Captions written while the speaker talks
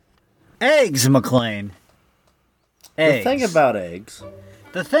Eggs, McLean. Eggs. The thing about eggs.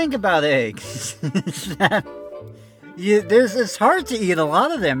 The thing about eggs is that it's hard to eat a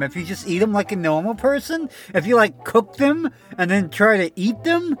lot of them if you just eat them like a normal person. If you like cook them and then try to eat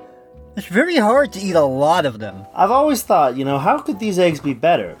them, it's very hard to eat a lot of them. I've always thought, how could these eggs be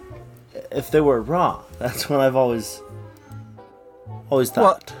better if they were raw? That's what I've always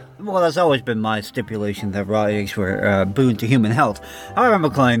thought. Well, that's always been my stipulation that raw eggs were a boon to human health. However,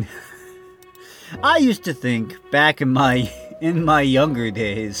 McLean, I used to think back in my younger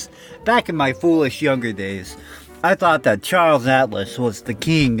days, back in my foolish younger days, I thought that Charles Atlas was the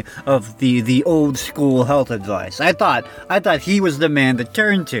king of the old school health advice. I thought he was the man to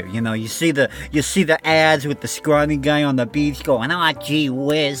turn to. You see the ads with the scrawny guy on the beach going, "Oh, gee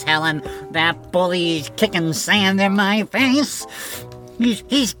whiz, Helen, that bully's kicking sand in my face.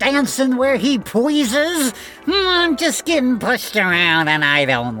 He's dancing where he pleases. I'm just getting pushed around and I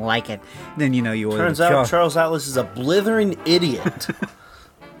don't like it." Then turns out Charles Atlas is a blithering idiot.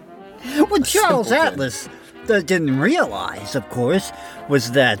 What Charles Atlas didn't realize, of course,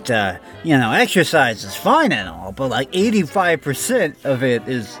 was that exercise is fine and all, but like 85% of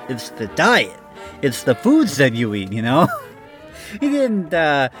it's the diet. It's the foods that you eat. He didn't,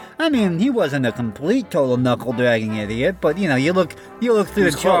 he wasn't a complete total knuckle-dragging idiot, but, you look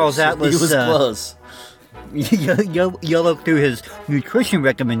through Charles Atlas... He was close. You look through his nutrition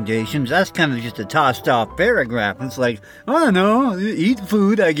recommendations, that's kind of just a tossed-off paragraph. It's like, I don't know, eat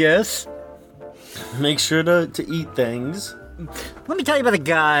food, I guess. Make sure to eat things. Let me tell you about a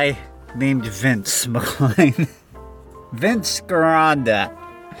guy named Vince McLean. Vince Gironda.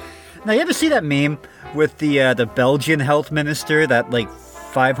 Now, you ever see that meme with the Belgian health minister, that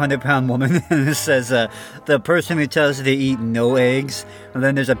 500-pound woman, and it says the person who tells you to eat no eggs, and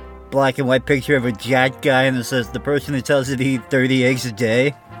then there's a black and white picture of a jacked guy, and it says the person who tells you to eat 30 eggs a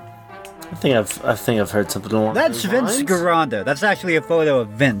day. I think I've heard something along those lines. That's Vince Gironda. That's actually a photo of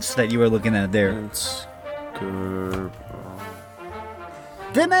Vince that you were looking at there. Vince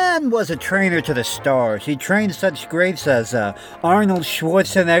The man was a trainer to the stars. He trained such greats as Arnold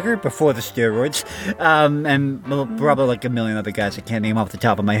Schwarzenegger before the steroids, and probably like a million other guys I can't name off the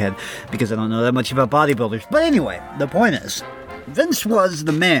top of my head because I don't know that much about bodybuilders. But anyway, the point is, Vince was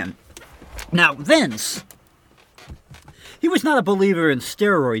the man. Now, Vince, he was not a believer in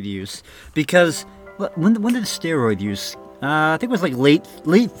steroid use because when did steroid use? I think it was late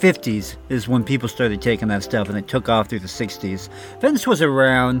 50s is when people started taking that stuff, and it took off through the 60s. Vince was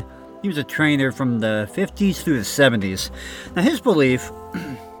around. He was a trainer from the 50s through the 70s. Now, his belief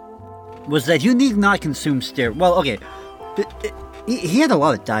was that you need not consume steroids. Well, okay, he had a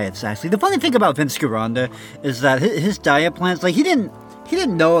lot of diets, actually. The funny thing about Vince Gironda is that his diet plans, he didn't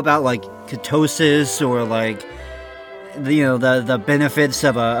know about ketosis or the benefits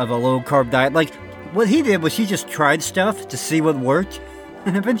of a low carb diet. What he did was he just tried stuff to see what worked,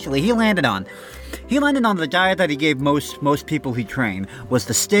 and eventually he landed on the diet that he gave most people he trained, was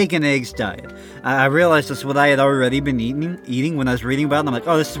the steak and eggs diet. I realized that's what I had already been eating when I was reading about it, and I'm like,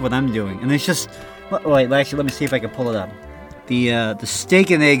 oh, this is what I'm doing. And it's just, wait, actually, let me see if I can pull it up. The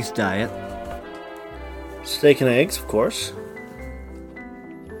steak and eggs diet. Steak and eggs, of course.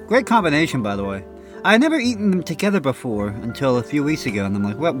 Great combination, by the way. I had never eaten them together before until a few weeks ago, and I'm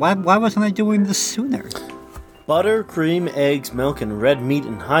like, why wasn't I doing this sooner? Butter, cream, eggs, milk, and red meat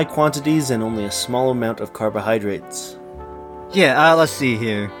in high quantities and only a small amount of carbohydrates. Yeah, let's see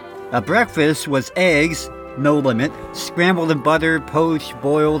here. Breakfast was eggs, no limit, scrambled in butter, poached,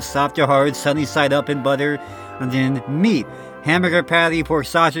 boiled, soft or hard, sunny side up in butter, and then meat. Hamburger patty, pork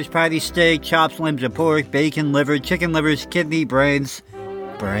sausage patty, steak, chops, limbs of pork, bacon, liver, chicken livers, kidney, brains.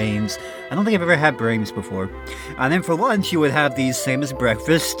 I don't think I've ever had brains before. And then for lunch, you would have these same as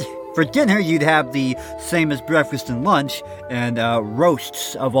breakfast. For dinner, you'd have the same as breakfast and lunch, and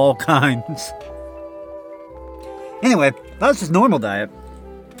roasts of all kinds. Anyway, that was his normal diet.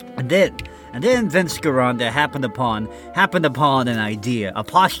 And then Vince Gironda happened upon an idea, a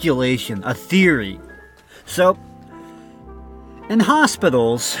postulation, a theory. So, in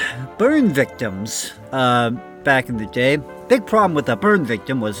hospitals, burn victims, back in the day, big problem with a burn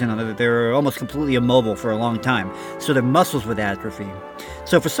victim was, they were almost completely immobile for a long time, so their muscles would atrophy.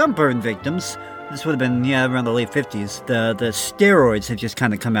 So for some burn victims, this would have been, around the late 50s, the steroids had just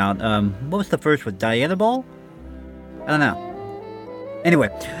kind of come out. What was the first one? Dianabol? I don't know. Anyway,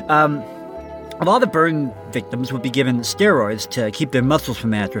 a lot of burn victims would be given steroids to keep their muscles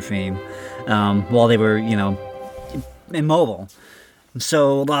from atrophying while they were, immobile.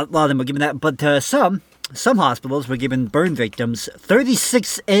 So a lot of them were given that, but some hospitals were giving burn victims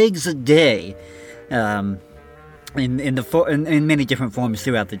 36 eggs a day. in many different forms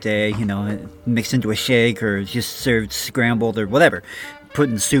throughout the day. Mixed into a shake or just served scrambled or whatever, put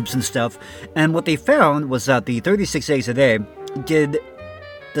in soups and stuff. And what they found was that the 36 eggs a day did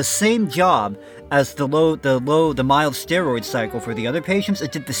the same job as the mild steroid cycle for the other patients.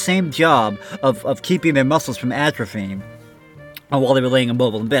 It did the same job of keeping their muscles from atrophying while they were laying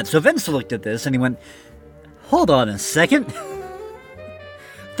immobile in bed. So Vince looked at this and he went, hold on a second.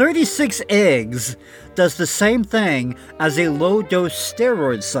 36 eggs does the same thing as a low-dose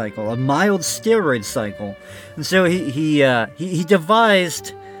steroid cycle, a mild steroid cycle. And so he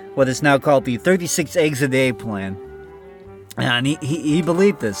devised what is now called the 36 eggs a day plan. And he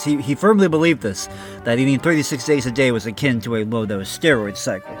believed this. He firmly believed this, that eating 36 eggs a day was akin to a low-dose steroid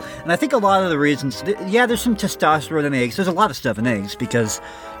cycle. And I think a lot of the reasons, there's some testosterone in eggs. There's a lot of stuff in eggs because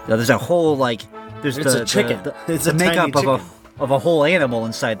there's a whole, there's a chicken. It's the a makeup tiny chicken. of a whole animal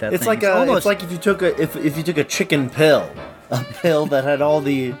inside that It's thing. It's like if you took a chicken pill, a pill that had all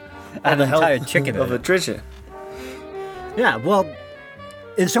the entire health chicken in of it. nutrition. Yeah, well,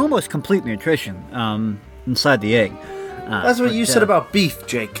 it's almost complete nutrition inside the egg. That's what you said about beef,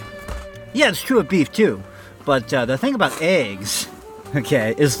 Jake. Yeah, it's true of beef too. But the thing about eggs,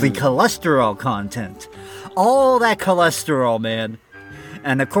 okay, is the cholesterol content. All that cholesterol, man.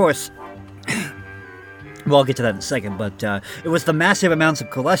 And of course, well, I'll get to that in a second, but it was the massive amounts of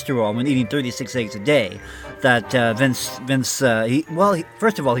cholesterol when eating 36 eggs a day that Vince,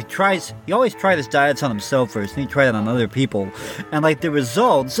 first of all, he always tried his diets on himself first, and he tried it on other people, and the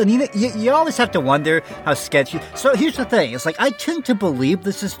results, and you always have to wonder how sketchy. So here's the thing, it's I tend to believe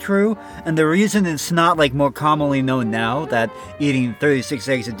this is true, and the reason it's not more commonly known now that eating 36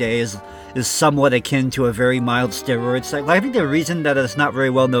 eggs a day is somewhat akin to a very mild steroid cycle. I think the reason that it's not very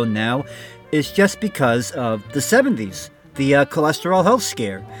well known now is just because of the 70s, the cholesterol health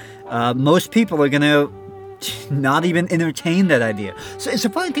scare. Most people are going to not even entertain that idea. So it's a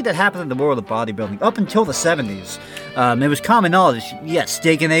funny thing that happened in the world of bodybuilding. Up until the 70s, it was common knowledge,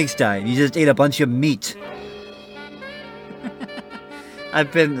 steak and eggs diet. You just ate a bunch of meat.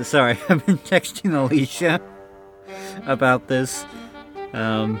 I've been texting Alicia about this,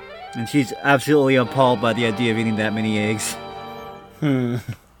 and she's absolutely appalled by the idea of eating that many eggs.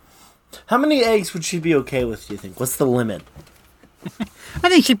 How many eggs would she be okay with, do you think? What's the limit? I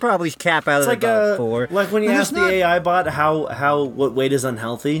think she'd probably cap out at about 4. Like when you ask the AI bot what weight is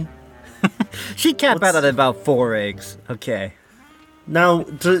unhealthy? She'd cap out at about 4 eggs. Okay. Now,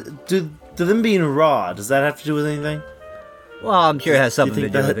 do them being raw, does that have to do with anything? Well, I'm sure it has something to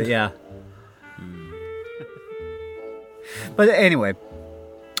do with it, yeah. But anyway,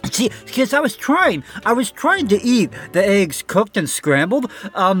 see, because I was trying to eat the eggs cooked and scrambled.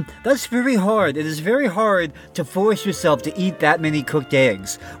 That's very hard. It is very hard to force yourself to eat that many cooked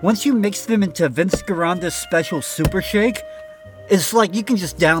eggs. Once you mix them into Vince Gironda's special super shake, it's you can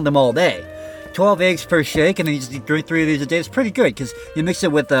just down them all day. 12 eggs per shake, and then you just eat 3 of these a day. It's pretty good, because you mix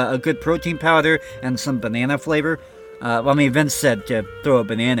it with a good protein powder and some banana flavor. Vince said to throw a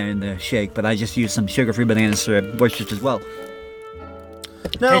banana in the shake, but I just used some sugar-free bananas for Worcestershire as well.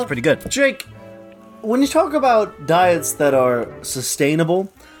 Now, tastes pretty good. Jake, when you talk about diets that are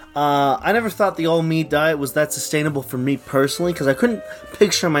sustainable, I never thought the all-meat diet was that sustainable for me personally, because I couldn't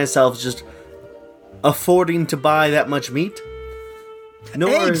picture myself just affording to buy that much meat.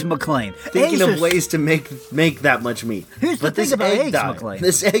 Eggs, McLean. Thinking of ways to make that much meat. Here's the thing about eggs, McLean.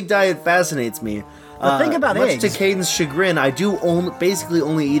 This egg diet fascinates me. The thing about eggs... Much to Caden's chagrin, I do basically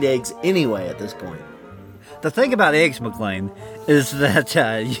only eat eggs anyway at this point. The thing about eggs, McLean, is that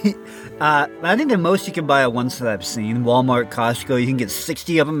I think the most you can buy at once that I've seen, Walmart, Costco, you can get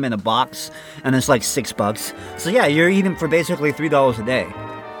 60 of them in a box, and it's $6. So yeah, you're eating for basically $3 a day.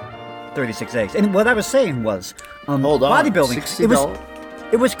 36 eggs. And what I was saying was, bodybuilding, $60?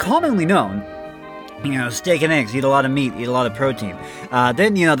 It was commonly known, steak and eggs, eat a lot of meat, eat a lot of protein.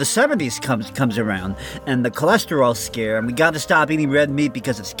 Then, the 70s comes around, and the cholesterol scare, and we got to stop eating red meat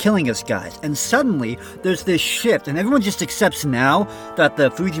because it's killing us, guys. And suddenly, there's this shift, and everyone just accepts now that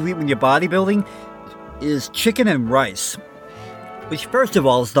the food you eat when you're bodybuilding is chicken and rice. Which, first of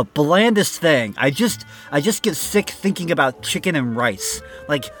all, is the blandest thing. I just get sick thinking about chicken and rice.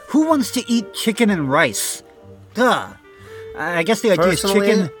 Who wants to eat chicken and rice? Ugh. I guess the idea is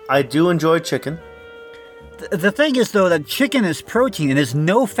chicken... I do enjoy chicken. The thing is, though, that chicken is protein and is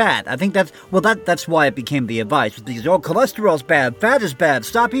no fat. I think that's why it became the advice. Because, cholesterol's bad, fat is bad,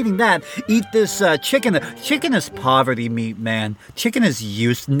 stop eating that, eat this chicken. Chicken is poverty meat, man. Chicken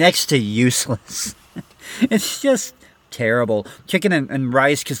is next to useless. It's just terrible. Chicken and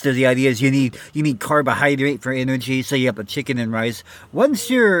rice, because the idea is you need carbohydrate for energy, so you have the chicken and rice. Once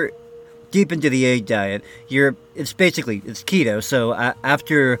you're deep into the egg diet, it's keto. So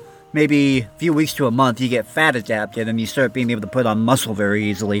after maybe a few weeks to a month, you get fat adapted and you start being able to put on muscle very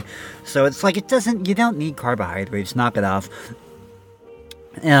easily. So it's like you don't need carbohydrates. Knock it off.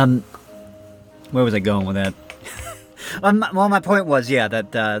 Where was I going with that? Well, my point was,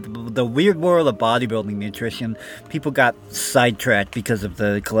 that the weird world of bodybuilding nutrition, people got sidetracked because of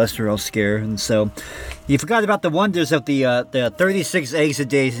the cholesterol scare, and so you forgot about the wonders of the 36 eggs a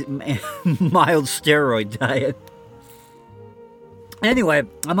day mild steroid diet. Anyway,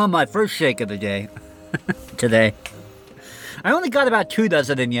 I'm on my first shake of the day today. I only got about 2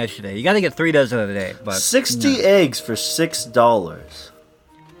 dozen in yesterday. You got to get 3 dozen a day. But 60 eggs for $6.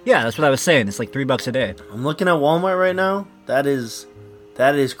 Yeah, that's what I was saying. It's like $3 a day. I'm looking at Walmart right now. That is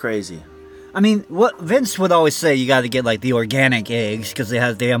crazy. I mean, what Vince would always say, you got to get like the organic eggs because they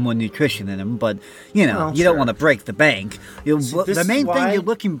have more nutrition in them. But you don't want to break the bank. The main thing you're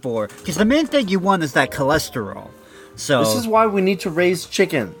looking for, because the main thing you want is that cholesterol. So this is why we need to raise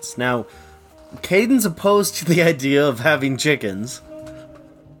chickens. Now, Caden's opposed to the idea of having chickens.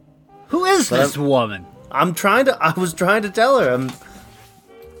 Who is this woman? I was trying to tell her.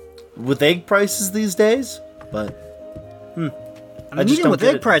 With egg prices these days, but even with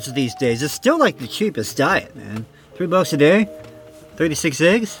egg prices these days, it's still like the cheapest diet, man. $3 a day, 36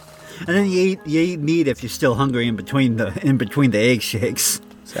 eggs, and then you eat meat if you're still hungry in between the egg shakes.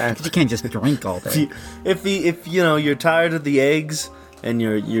 Exactly. You can't just drink all day. If you're tired of the eggs and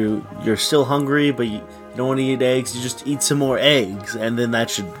you're still hungry, but you don't want to eat eggs, you just eat some more eggs, and then that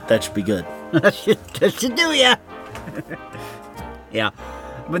should be good. that should do ya. Yeah.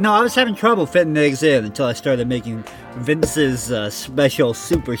 But no, I was having trouble fitting eggs in until I started making Vince's special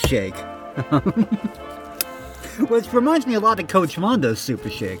super shake. Which reminds me a lot of Coach Mondo's super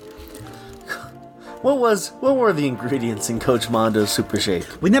shake. What were the ingredients in Coach Mondo's super shake?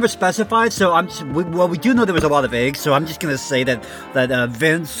 We never specified, so we do know there was a lot of eggs, so I'm just going to say that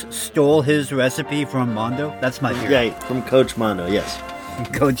Vince stole his recipe from Mondo. That's my theory. Right, from Coach Mondo, yes.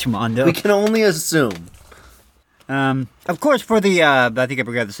 Coach Mondo. We can only assume. Of course, for the I think I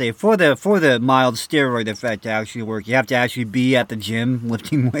forgot to say, for the mild steroid effect to actually work, you have to actually be at the gym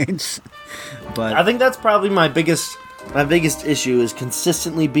lifting weights. But I think that's probably my biggest issue is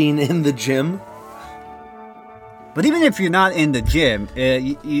consistently being in the gym. But even if you're not in the gym,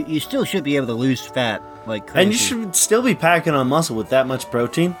 you still should be able to lose fat like crazy. And you should still be packing on muscle with that much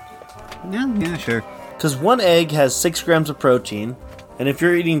protein. Yeah, sure. Because one egg has 6 grams of protein, and if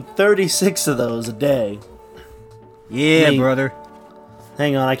you're eating 36 of those a day... Yeah, brother.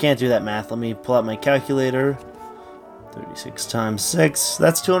 Hang on, I can't do that math. Let me pull out my calculator. 36 times 6.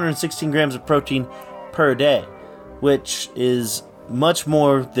 That's 216 grams of protein per day, which is much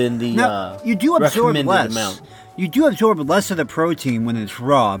more than the you do absorb recommended less. amount. You do absorb less of the protein when it's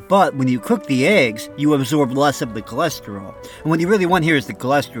raw, but when you cook the eggs, you absorb less of the cholesterol. And what you really want here is the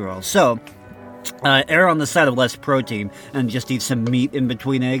cholesterol. So, err on the side of less protein and just eat some meat in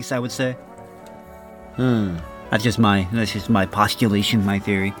between eggs, I would say. That's just my postulation, my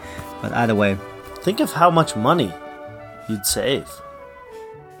theory. But either way. Think of how much money you'd save.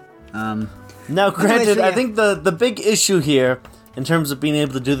 Now, granted, I think the big issue here, in terms of being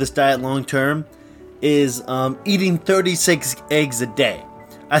able to do this diet long term, is eating 36 eggs a day.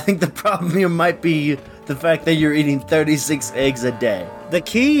 I think the problem here might be the fact that you're eating 36 eggs a day. The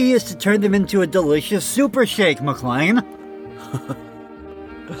key is to turn them into a delicious super shake, McLean.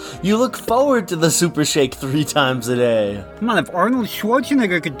 You look forward to the super shake 3 times a day. Come on, if Arnold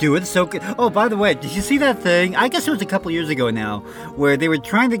Schwarzenegger could do it, so could... Oh, by the way, did you see that thing? I guess it was a couple years ago now, where they were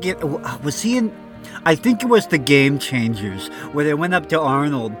trying to get... Was he in... I think it was the Game Changers, where they went up to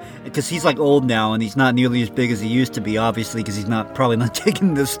Arnold, because he's like old now, and he's not nearly as big as he used to be, obviously, because he's probably not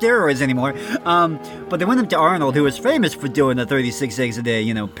taking the steroids anymore. But they went up to Arnold, who was famous for doing the 36 eggs a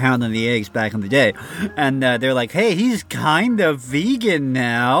day, pounding the eggs back in the day. And they're like, hey, he's kind of vegan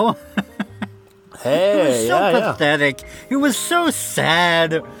now. Hey, it was so pathetic. It was so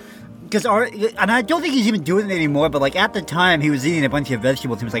sad. And I don't think he's even doing it anymore, but like at the time he was eating a bunch of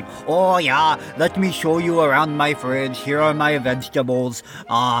vegetables. He was like, oh yeah, let me show you around my fridge. Here are my vegetables.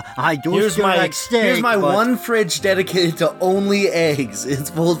 I do still like steak. Here's my one fridge dedicated to only eggs. It's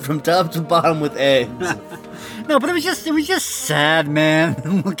full from top to bottom with eggs. No, but it was just sad,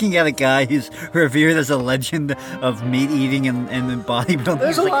 man. Looking at a guy who's revered as a legend of meat eating and bodybuilding.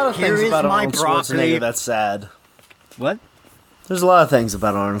 There's a lot of things about Arnold Schwarzenegger that's sad. What? There's a lot of things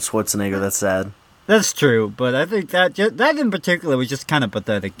about Arnold Schwarzenegger that's sad. That's true, but I think that in particular was just kind of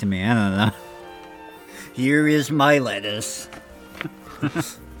pathetic to me. I don't know. Here is my lettuce.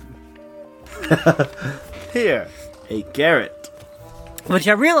 Here, a carrot. Which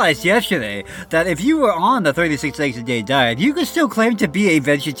I realized yesterday, that if you were on the 36 eggs a day diet, you could still claim to be a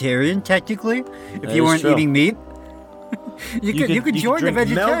vegetarian, technically, if you weren't eating meat. you could join the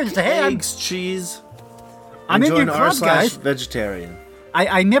vegetarians and say, hey, eggs, cheese. I'm in your club, guys. Vegetarian.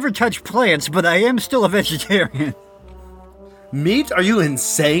 I never touch plants, but I am still a vegetarian. Meat? Are you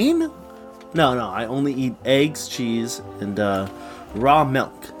insane? No, I only eat eggs, cheese, and raw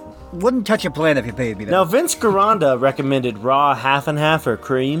milk. Wouldn't touch a plant if you paid me that. Now, Vince Garanda recommended raw half and half or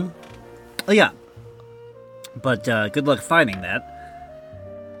cream. Oh, yeah. But good luck finding that.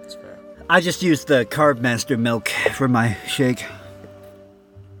 That's fair. I just used the Carb Master milk for my shake.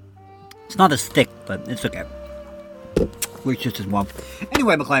 It's not as thick, but it's okay. Works just as well.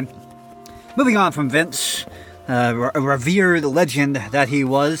 Anyway, McLean. Moving on from Vince, a revered legend that he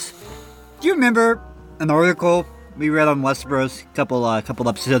was. Do you remember an article we read on Westeros a couple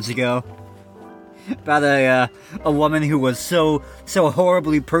episodes ago about a woman who was so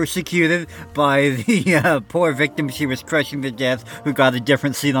horribly persecuted by the poor victim she was crushing to death, who got a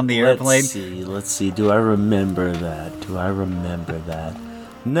different seat on the airplane? Let's see. Do I remember that?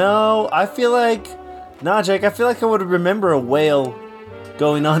 No, I feel like... Nah, Jake, I feel like I would remember a whale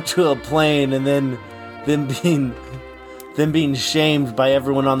going onto a plane and then being shamed by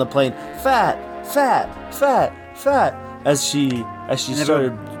everyone on the plane. Fat, as she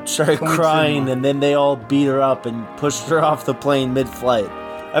started crying, and then they all beat her up and pushed her off the plane mid-flight.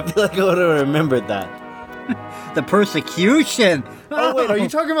 I feel like I would have remembered that. The persecution. Oh wait, are you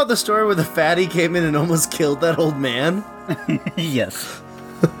talking about the story where the fatty came in and almost killed that old man? Yes.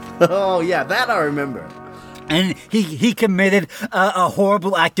 Oh yeah, that I remember. And he committed a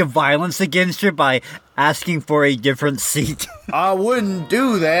horrible act of violence against her by asking for a different seat. I wouldn't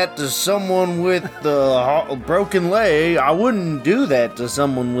do that to someone with a broken leg. I wouldn't do that to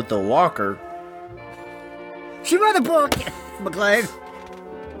someone with a walker. She wrote a book, McLean.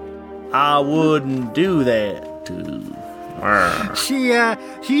 I wouldn't do that to... She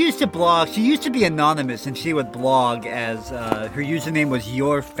used to blog. She used to be anonymous, and she would blog as her username was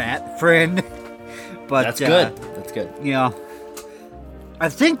Your Fat Friend. But that's good. That's good. You know, I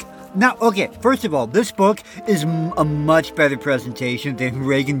think now. Okay, first of all, this book is a much better presentation than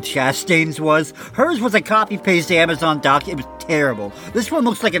Reagan Chastain's was. Hers was a copy-paste Amazon doc. It was terrible. This one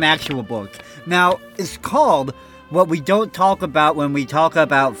looks like an actual book. Now, it's called What We Don't Talk About When We Talk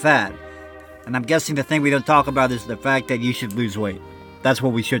About Fat. And I'm guessing the thing we don't talk about is the fact that you should lose weight. That's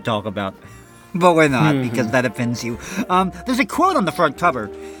what we should talk about. But we're not, because that offends you. There's a quote on the front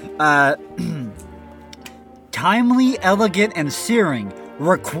cover. Timely, elegant, and searing.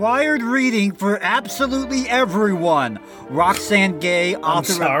 Required reading for absolutely everyone. Roxane Gay,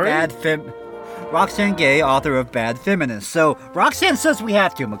 author of Bad Feminist. So, Roxanne says we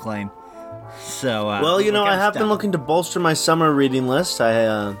have to, McLean. So, well, you know, I have been looking to bolster my summer reading list.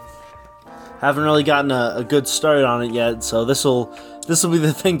 I haven't really gotten a good start on it yet, so this will be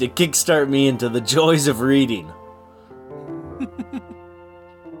the thing to kickstart me into the joys of reading.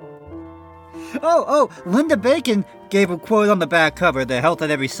 Oh, Linda Bacon gave a quote on the back cover, the health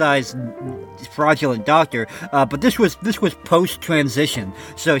at every size fraudulent doctor, but this was post-transition,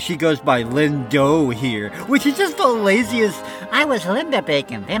 so she goes by Lindo here, which is just the laziest. I was Linda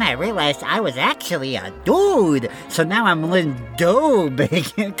Bacon, then I realized I was actually a dude, so now I'm Lindo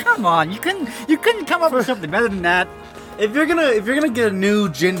Bacon. Come on, you couldn't come up with something better than that. If you're gonna get a new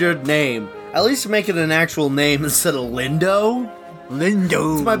gendered name, at least make it an actual name instead of Lindo.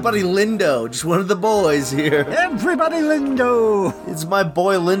 Lindo. It's my buddy Lindo, just one of the boys here. Everybody Lindo. It's my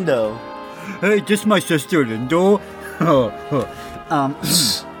boy Lindo. Hey, just my sister Lindo.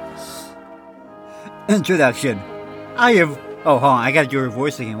 Introduction. I have... Oh, hold on, I gotta do her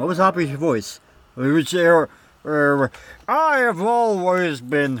voice again. What was Aubrey's voice? I have always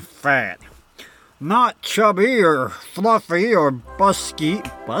been fat. Not chubby or fluffy or busky,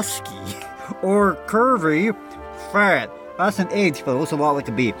 or curvy, fat. That's an H, but it looks a lot like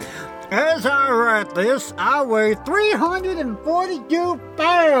a B. As I write this, I weigh 342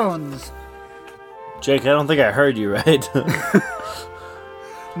 pounds. Jake, I don't think I heard you right.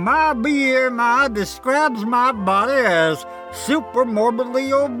 My BMI describes my body as super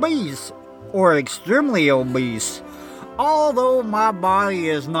morbidly obese, or extremely obese. Although my body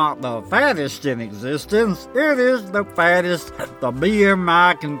is not the fattest in existence, it is the fattest the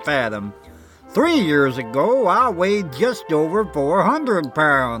BMI can fathom. 3 years ago, I weighed just over 400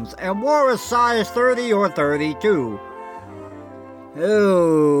 pounds and wore a size 30 or 32.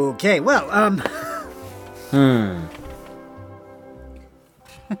 Okay, well,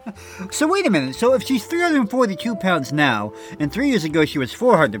 So wait a minute, so if she's 342 pounds now, and 3 years ago she was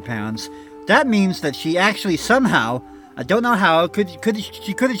 400 pounds, that means that she actually somehow I don't know how.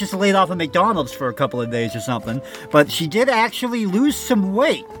 She could have just laid off at McDonald's for a couple of days or something. But she did actually lose some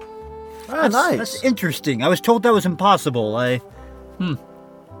weight. Ah, nice. That's interesting. I was told that was impossible.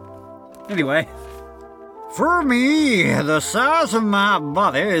 Anyway. For me, the size of my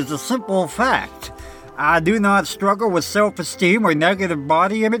body is a simple fact. I do not struggle with self-esteem or negative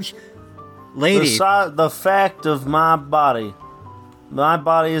body image. Lady. The fact of my body. My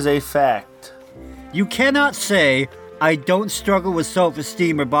body is a fact. You cannot say, I don't struggle with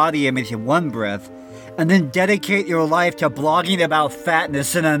self-esteem or body image in one breath, and then dedicate your life to blogging about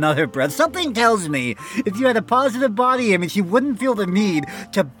fatness in another breath. Something tells me, if you had a positive body image, you wouldn't feel the need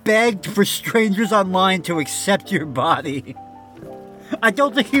to beg for strangers online to accept your body. I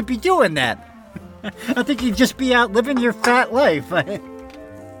don't think you'd be doing that. I think you'd just be out living your fat life. I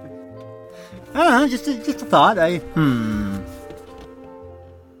don't know, just a thought.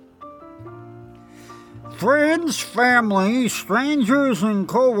 Friends, family, strangers, and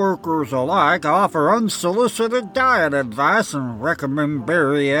co-workers alike offer unsolicited diet advice and recommend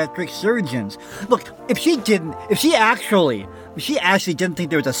bariatric surgeons. Look, if she actually didn't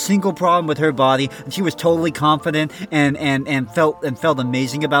think there was a single problem with her body, and she was totally confident and felt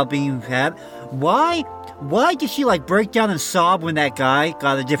amazing about being fat, why did she break down and sob when that guy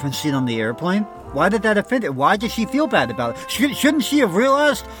got a different seat on the airplane? Why did that offend her? Why did she feel bad about it? Shouldn't she have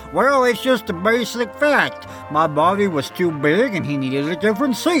realized, well, it's just a basic fact. My body was too big and he needed a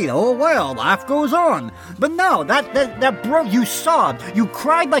different seat. Oh well, life goes on. But no, that broke. You sobbed. You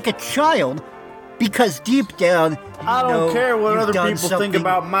cried like a child because deep down, I don't care what other people think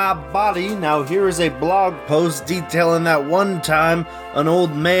about my body. Now here is a blog post detailing that one time an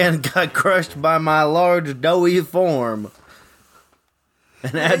old man got crushed by my large doughy form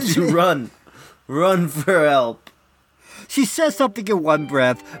and had to run for help. She says something in one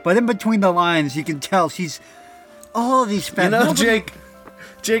breath, but in between the lines, you can tell she's all these fat.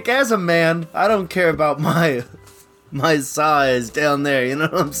 Jake, as a man, I don't care about my size down there. You know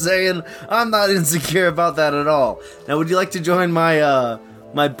what I'm saying? I'm not insecure about that at all. Now, would you like to join my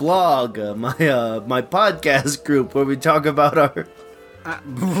my blog, my podcast group where we talk about our?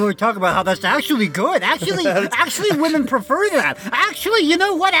 We're talking about how that's actually good. Actually, women prefer that. Actually, you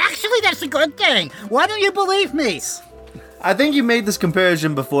know what? Actually, that's a good thing. Why don't you believe me? I think you made this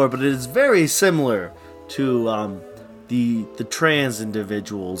comparison before, but it is very similar to the trans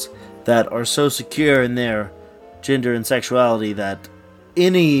individuals that are so secure in their gender and sexuality that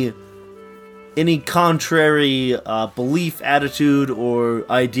any contrary belief, attitude, or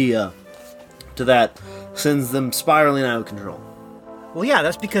idea to that sends them spiraling out of control. Well, yeah,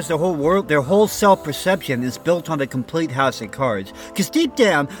 that's because their whole self-perception is built on a complete house of cards. Because deep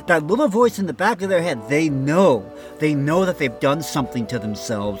down, that little voice in the back of their head, they know that they've done something to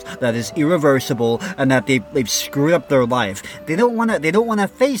themselves that is irreversible and that they've screwed up their life. They don't want to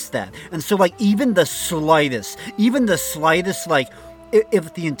face that. And so, even the slightest,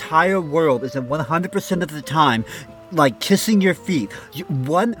 if the entire world is at 100% of the time kissing your feet,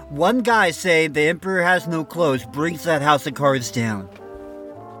 one guy saying the emperor has no clothes brings that house of cards down.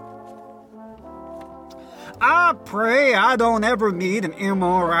 I pray I don't ever need an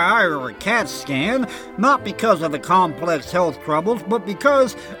MRI or a CAT scan, not because of the complex health troubles, but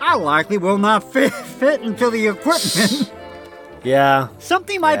because I likely will not fit into the equipment. Yeah.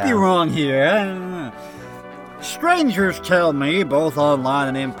 Something might be wrong here. Strangers tell me, both online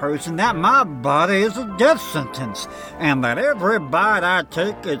and in person, that my body is a death sentence, and that every bite I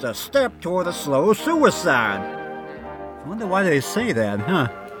take is a step toward a slow suicide. I wonder why they say that, huh?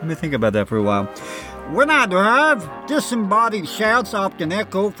 Let me think about that for a while. When I drive, disembodied shouts often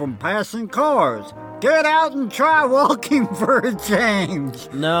echo from passing cars. Get out and try walking for a change.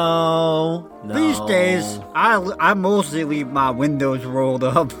 No. These days, I mostly leave my windows rolled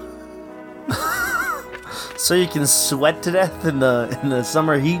up. So you can sweat to death in the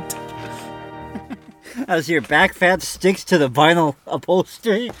summer heat? As your back fat sticks to the vinyl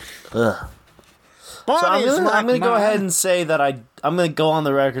upholstery? Ugh. So I'm going to go ahead and say that I'm going to go on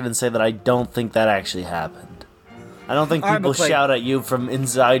the record and say that I don't think that actually happened. I don't think people shout at you from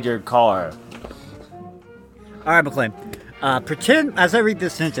inside your car. Alright, McClain. Pretend, as I read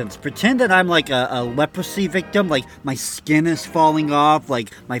this sentence, pretend that I'm like a leprosy victim, like my skin is falling off,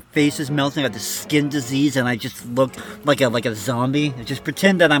 like my face is melting, I have this skin disease, and I just look like a zombie. Just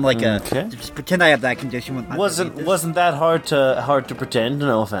pretend that I'm just pretend I have that condition. Wasn't that hard to pretend?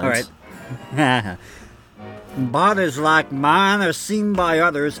 No offense. Alright. Bodies like mine are seen by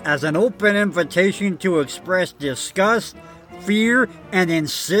others as an open invitation to express disgust, fear, and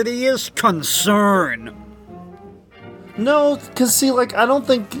insidious concern. No, because see, like, I don't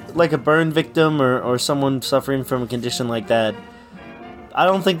think, like, a burn victim or someone suffering from a condition like that, I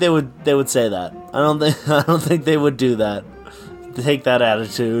don't think they would say that. I don't think they would do that. Take that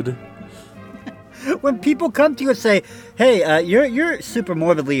attitude. When people come to you and say, "Hey, you're super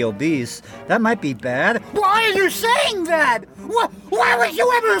morbidly obese. That might be bad." Why are you saying that? Why would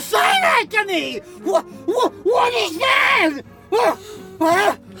you ever say that to me? What is that?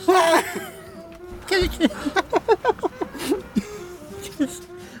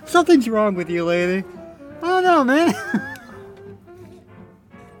 Something's wrong with you, lady. I don't know, man.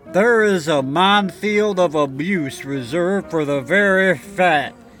 There is a minefield of abuse reserved for the very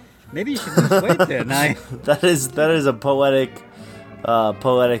fat. Maybe you should lose weight then. That is a poetic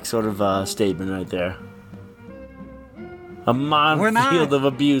sort of statement right there. A minefield of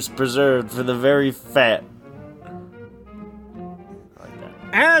abuse preserved for the very fat. Like that.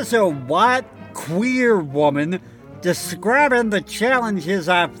 As a white queer woman, describing the challenges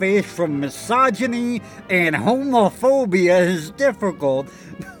I face from misogyny and homophobia is difficult.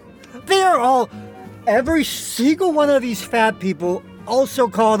 Every single one of these fat people also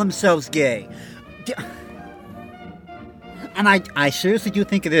call themselves gay. And I seriously do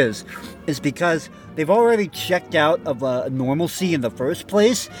think it is. It's because they've already checked out of normalcy in the first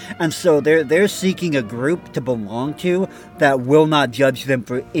place, and so they're seeking a group to belong to that will not judge them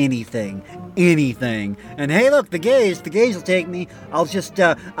for anything. And hey, look, the gays will take me. I'll just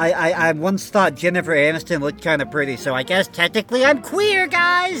I once thought Jennifer Aniston looked kind of pretty, so I guess technically I'm queer,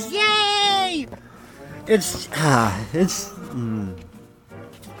 guys. Yay! It's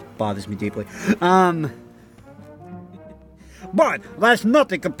bothers me deeply. But that's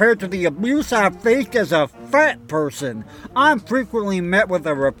nothing compared to the abuse I've faced as a fat person. I'm frequently met with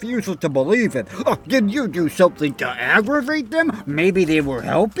a refusal to believe it. Did you do something to aggravate them? Maybe they were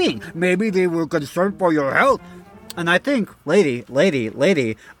helping. Maybe they were concerned for your health. And I think, lady,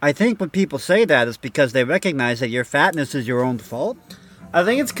 I think when people say that, it's because they recognize that your fatness is your own fault. I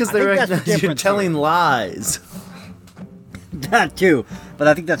think it's because they recognize you're telling lies. That too, but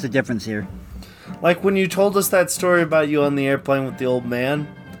I think that's the difference here. Like when you told us that story about you on the airplane with the old man,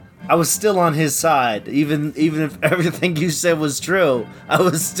 I was still on his side. Even if everything you said was true, I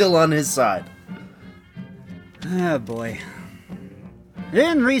was still on his side. Oh boy.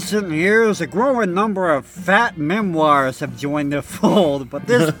 In recent years, a growing number of fat memoirs have joined the fold, but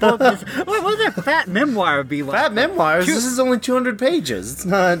this book is... What would a fat memoir be like? Fat memoirs? This is only 200 pages. It's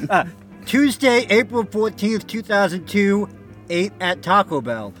not... Tuesday, April 14th, 2002, 8 at Taco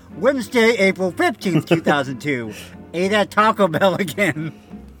Bell. Wednesday, April 15th, 2002, 8 at Taco Bell again.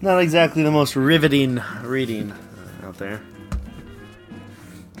 Not exactly the most riveting reading out there.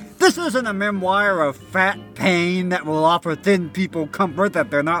 This isn't a memoir of fat pain that will offer thin people comfort that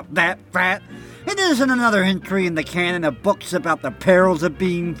they're not that fat. It isn't another entry in the canon of books about the perils of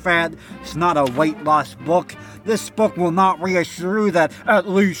being fat. It's not a weight loss book. This book will not reassure you that at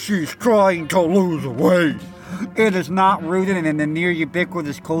least she's trying to lose weight. It is not rooted in the near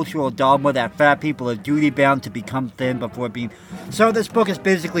ubiquitous cultural dogma that fat people are duty-bound to become thin before being... So this book is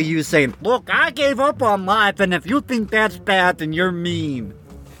basically you saying, look, I gave up on life, and if you think that's bad, then you're mean.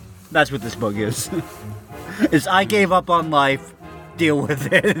 That's what this book is. Is I gave up on life, deal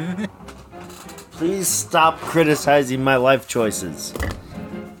with it. Please stop criticizing my life choices.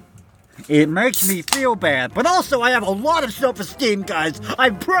 It makes me feel bad, but also I have a lot of self-esteem, guys. I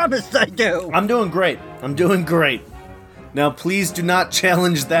promise I do. I'm doing great. Now, please do not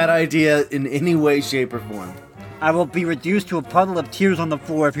challenge that idea in any way, shape, or form. I will be reduced to a puddle of tears on the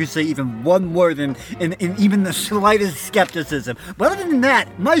floor if you say even one word in even the slightest skepticism. But other than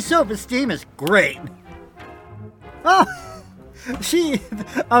that, my self-esteem is great. Oh,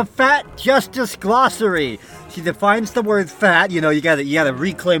 a fat justice glossary. She defines the word fat. You know, you gotta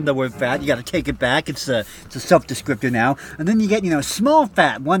reclaim the word fat. You gotta take it back. It's a self-descriptor now. And then you get, small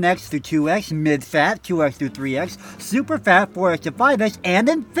fat, 1x through 2x, mid fat, 2x through 3x, super fat, 4x to 5x, and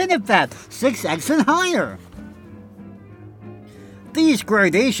infinite fat, 6x and higher. These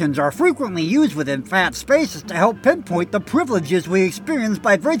gradations are frequently used within fat spaces to help pinpoint the privileges we experience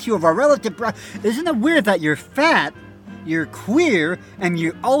by virtue of our relative... Isn't it weird that you're fat, you're queer, and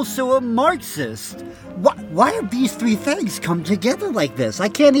you're also a Marxist? Why do these three things come together like this? I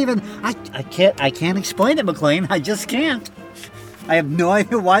can't explain it, McLean. I just can't. I have no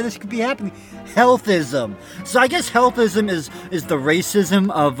idea why this could be happening. Healthism. So I guess healthism is the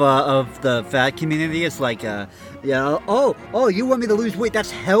racism of the fat community. It's like, oh, you want me to lose weight?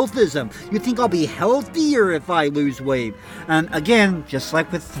 That's healthism. You think I'll be healthier if I lose weight? And again, just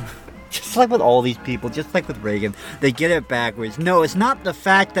like with Just like with all these people, just like with Reagan, they get it backwards. No, it's not the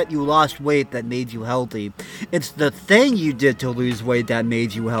fact that you lost weight that made you healthy. It's the thing you did to lose weight that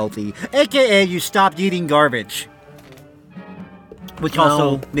made you healthy. AKA, you stopped eating garbage. Which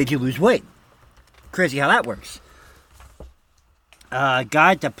also made you lose weight. Crazy how that works.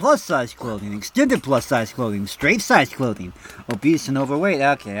 Guide to plus-size clothing, extended plus-size clothing, straight-size clothing, obese and overweight.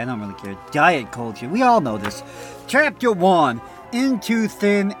 Okay, I don't really care. Diet culture, we all know this. Chapter 1. Into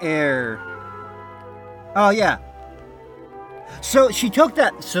thin air. Oh yeah. So she took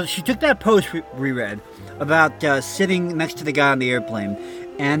that post we read about sitting next to the guy on the airplane,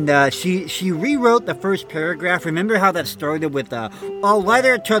 and she rewrote the first paragraph. Remember how that started with a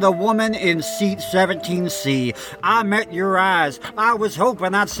letter to the woman in seat 17C. I met your eyes. I was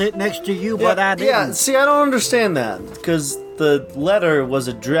hoping I'd sit next to you, but I didn't. Yeah, see, I don't understand that because the letter was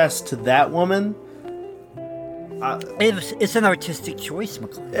addressed to that woman. It's an artistic choice,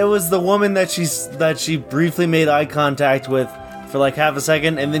 McClellan. It was the woman that she briefly made eye contact with for like half a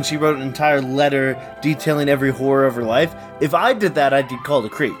second, and then she wrote an entire letter detailing every horror of her life. If I did that, I'd be called a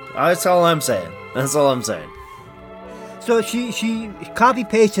creep. That's all I'm saying. So she copy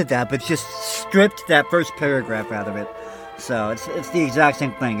pasted that, but just stripped that first paragraph out of it. So it's the exact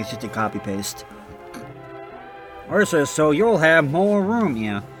same thing. It's just a copy paste. Ursa, so you'll have more room,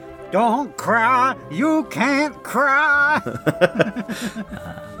 yeah. Don't cry, you can't cry.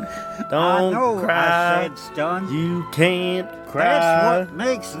 Don't cry, I said stun. You can't cry. That's what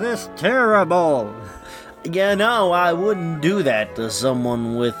makes this terrible. Yeah, no, I wouldn't do that to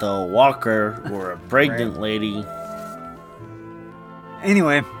someone with a walker or a pregnant lady.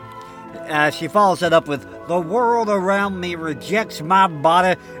 Anyway, she follows that up with, the world around me rejects my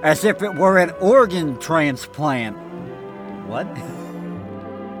body as if it were an organ transplant. What?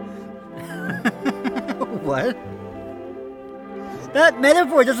 What? That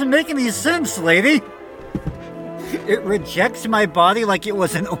metaphor doesn't make any sense, lady. It rejects my body like it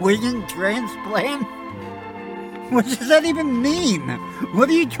was an organ transplant? What does that even mean? What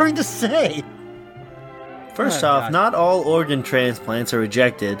are you trying to say? First off, not all organ transplants are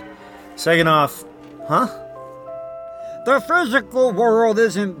rejected. Second off, huh? The physical world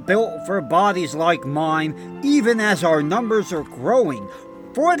isn't built for bodies like mine, even as our numbers are growing.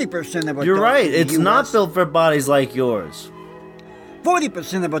 40% of adults. You're right, it's US, not built for bodies like yours.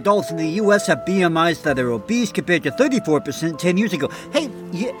 40% of adults in the US have BMIs that are obese compared to 34% 10 years ago. Hey,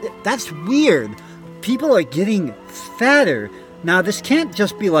 yeah, that's weird. People are getting fatter. Now, this can't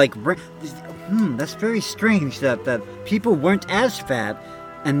just be like... that's very strange that people weren't as fat,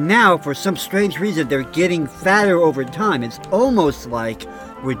 and now, for some strange reason, they're getting fatter over time. It's almost like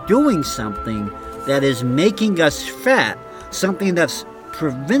we're doing something that is making us fat. Something that's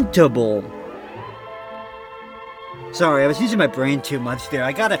preventable. Sorry, I was using my brain too much there.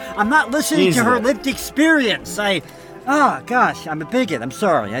 I'm not listening to her lived experience. Gosh, I'm a bigot. I'm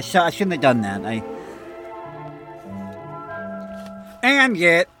sorry. I shouldn't have done that. And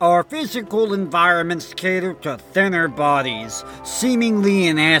yet, our physical environments cater to thinner bodies, seemingly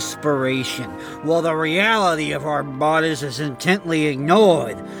in aspiration, while the reality of our bodies is intently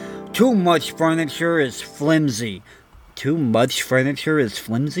ignored. Too much furniture is flimsy. Too much furniture is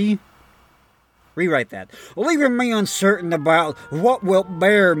flimsy? Rewrite that. Leaving me uncertain about what will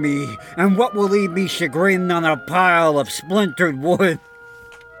bear me and what will leave me chagrined on a pile of splintered wood.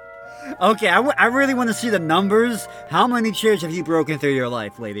 Okay, I really want to see the numbers. How many chairs have you broken through your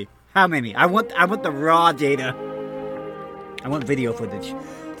life, lady? How many? I want the raw data. I want video footage.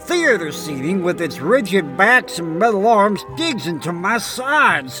 Theater seating with its rigid backs and metal arms digs into my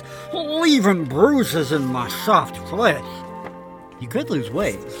sides, leaving bruises in my soft flesh. You could lose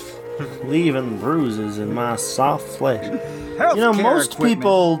weight. Leaving bruises in my soft flesh. Most equipment.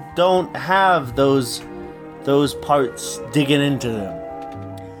 people don't have those parts digging into them.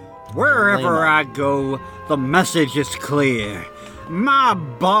 Wherever I go, the message is clear. My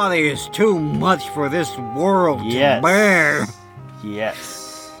body is too much for this world to bear.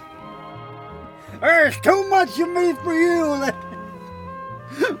 Yes. There's too much of me for you.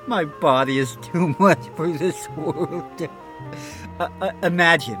 My body is too much for this world to...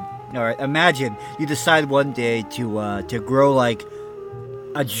 Imagine you decide one day to grow like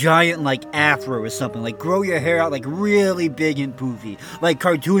a giant like afro or something, like grow your hair out like really big and poofy, like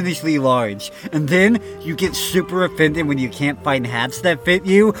cartoonishly large, and then you get super offended when you can't find hats that fit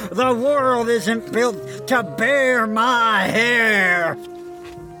you. The world isn't built to bear my hair.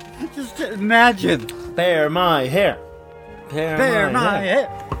 Just imagine. Bear my hair. Bear my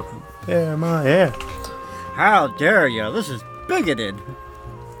hair. Bear my hair. How dare you? This is bigoted.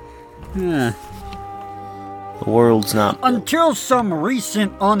 The world's not. Until some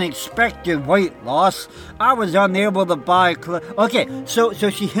recent unexpected weight loss, I was unable to buy Okay, so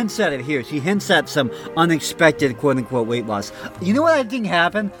she hints at it here. She hints at some unexpected quote-unquote weight loss. You know what I think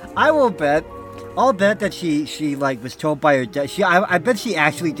happened? I'll bet that she like was told by her dad. I bet she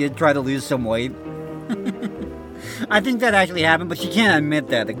actually did try to lose some weight. I think that actually happened, but she can't admit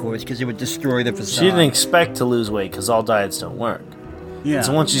that, of course, because it would destroy the facade. She didn't expect to lose weight because all diets don't work. Yeah.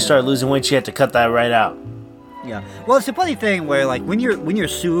 So once you start losing weight, she had to cut that right out. Yeah. Well, it's a funny thing where, like, when you're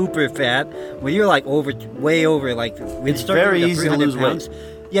super fat, when you're like way over, like, when it's very easy to lose weight.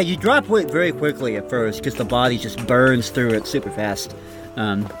 Yeah, you drop weight very quickly at first because the body just burns through it super fast.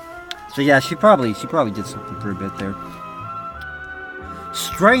 So yeah, she probably did something for a bit there.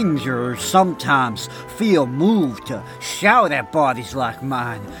 Strangers sometimes feel moved to shout at bodies like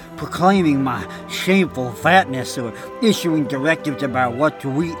mine, proclaiming my shameful fatness or issuing directives about what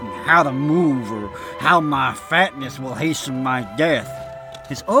to eat and how to move or how my fatness will hasten my death.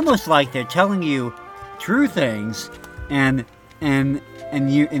 It's almost like they're telling you true things and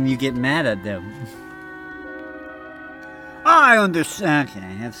you get mad at them. I understand.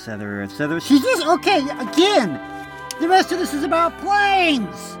 Okay, etc. She's just okay again. The rest of this is about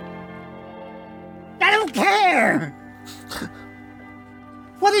planes! I don't care!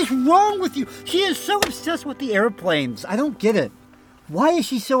 What is wrong with you? She is so obsessed with the airplanes. I don't get it. Why is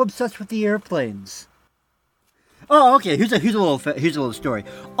she so obsessed with the airplanes? Oh, okay, here's a little story.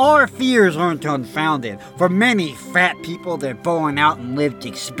 Our fears aren't unfounded. For many fat people, they're born out in lived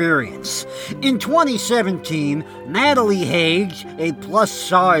experience. In 2017, Natalie Hage, a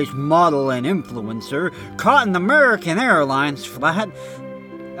plus-size model and influencer, caught an American Airlines flight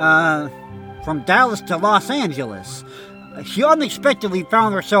from Dallas to Los Angeles. She unexpectedly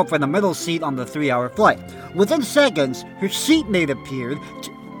found herself in the middle seat on the 3-hour flight. Within seconds, her seatmate appeared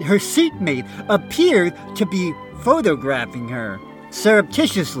to be photographing her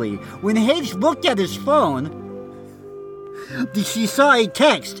surreptitiously. When Hage looked at his phone, she saw a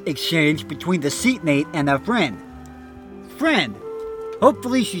text exchange between the seatmate and a friend.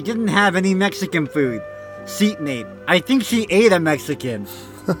 Hopefully she didn't have any Mexican food. Seatmate, I think she ate a Mexican.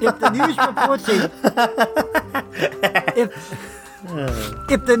 If the news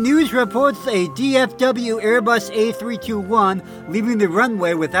reports a DFW Airbus A321 leaving the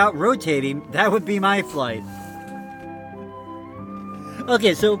runway without rotating, that would be my flight.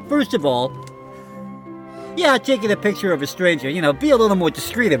 Okay, so first of all, yeah, taking a picture of a stranger, be a little more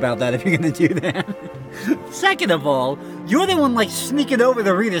discreet about that if you're gonna do that. Second of all, you're the one, like, sneaking over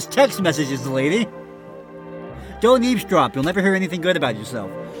to read his text messages, lady. Don't eavesdrop, you'll never hear anything good about yourself.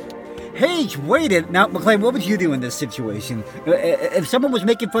 Hage waited. Now, McClain, what would you do in this situation? If someone was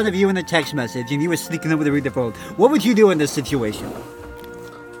making fun of you in a text message and you were sneaking over to read the phone, what would you do in this situation?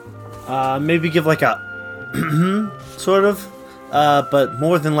 Maybe give like a sort of, but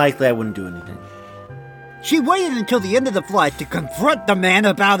more than likely I wouldn't do anything. She waited until the end of the flight to confront the man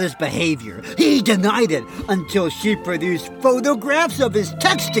about his behavior. He denied it until she produced photographs of his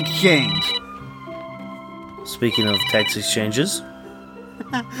text exchange. Speaking of text exchanges...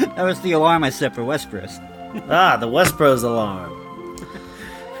 That was the alarm I set for Westeros. The Westeros alarm.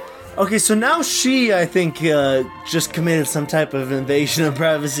 Okay, so now she, I think, just committed some type of invasion of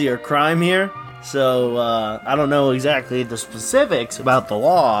privacy or crime here. So, I don't know exactly the specifics about the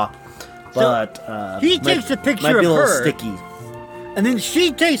law, but he takes a picture might be of a little her, sticky. And then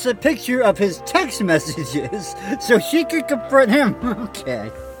she takes a picture of his text messages so she could confront him. Okay.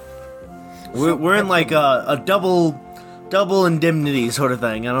 We're in like a double indemnity sort of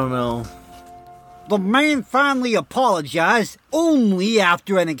thing. I don't know. The man finally apologized only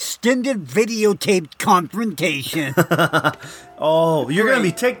after an extended videotaped confrontation. Oh, you're gonna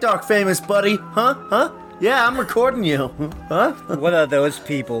be TikTok famous, buddy? Huh? Yeah, I'm recording you. Huh? What are those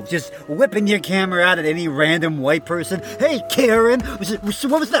people? Just whipping your camera out at any random white person? Hey, Karen, what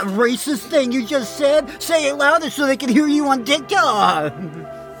was that racist thing you just said? Say it louder so they can hear you on TikTok.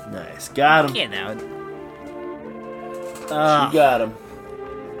 Nice, got him. Get out. You got him.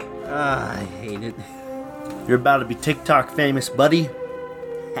 I hate it. You're about to be TikTok famous, buddy.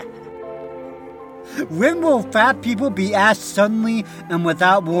 When will fat people be asked suddenly and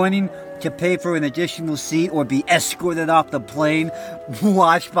without warning to pay for an additional seat or be escorted off the plane,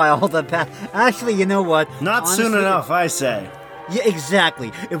 watched by all the Actually, you know what? Not honestly, soon enough, I say. Yeah,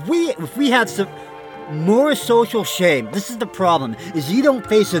 exactly. If we had some... More social shame. This is the problem, is you don't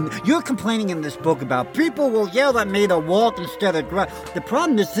face it. You're complaining in this book about people will yell at me to walk instead of drive. The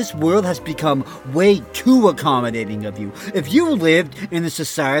problem is this world has become way too accommodating of you. If you lived in a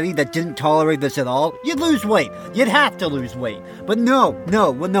society that didn't tolerate this at all, you'd lose weight. You'd have to lose weight. But no,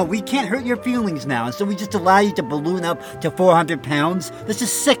 we can't hurt your feelings now, and so we just allow you to balloon up to 400 pounds. This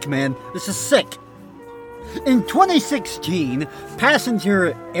is sick, man. This is sick. In 2016,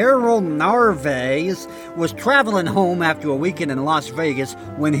 passenger Errol Narvaez was traveling home after a weekend in Las Vegas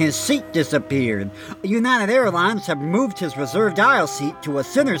when his seat disappeared. United Airlines had moved his reserved aisle seat to a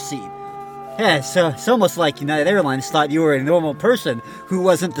center seat. Yeah, so it's almost like United Airlines thought you were a normal person who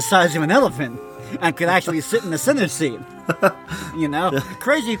wasn't the size of an elephant and could actually sit in the center seat. You know?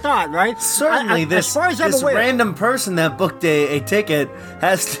 Crazy thought, right? Certainly, this random person that booked a ticket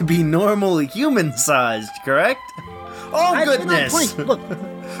has to be normally human-sized, correct? Oh, goodness! Look,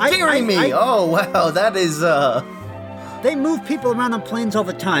 Deary me! Oh, wow, that is, They move people around on planes all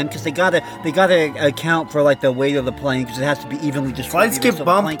the time because they gotta account for like the weight of the plane because it has to be evenly distributed. Flights get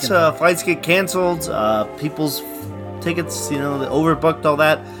bumped, flights get canceled, people's tickets, you know, they overbooked, all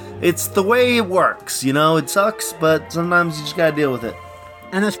that. It's the way it works, you know? It sucks, but sometimes you just gotta deal with it.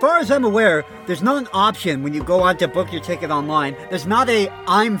 And as far as I'm aware, there's not an option when you go on to book your ticket online. There's not a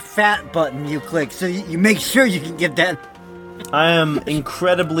I'm fat button you click, so you make sure you can get that. I am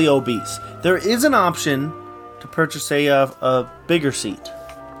incredibly obese. There is an option to purchase a bigger seat.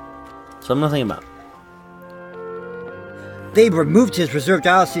 So I'm not thinking about it. They removed his reserved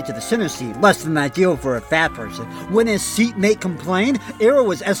aisle seat to the center seat, less than ideal for a fat person. When his seatmate complained, Arrow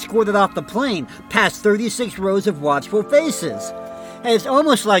was escorted off the plane, past 36 rows of watchful faces. Hey, it's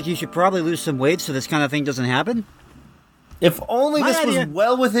almost like you should probably lose some weight so this kind of thing doesn't happen. If only this was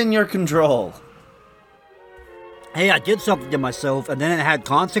well within your control. Hey, I did something to myself, and then it had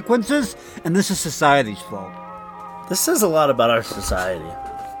consequences, and this is society's fault. This says a lot about our society.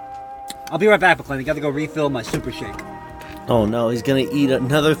 I'll be right back, McLean. I gotta go refill my super shake. Oh no, he's gonna eat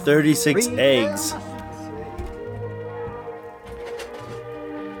another 36 eggs.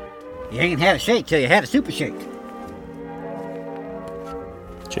 You ain't had a shake till you had a super shake.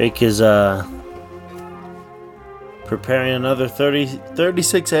 Jake is preparing another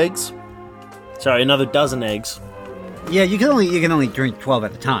 36 eggs. Sorry, another dozen eggs. Yeah, you can only drink 12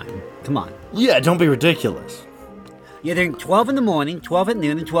 at a time. Come on. Yeah, don't be ridiculous. You drink 12 in the morning, 12 at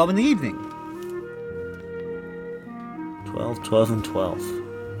noon, and 12 in the evening. 12, 12, and 12.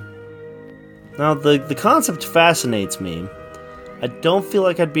 Now, the concept fascinates me. I don't feel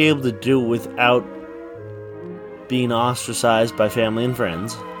like I'd be able to do it without being ostracized by family and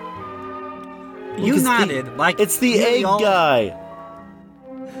friends. United, like it's the egg guy.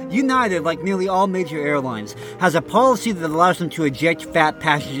 United, like nearly all major airlines, has a policy that allows them to eject fat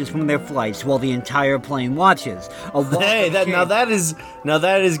passengers from their flights while the entire plane watches. Hey, now that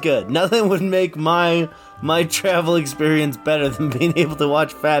is good. Nothing would make my travel experience better than being able to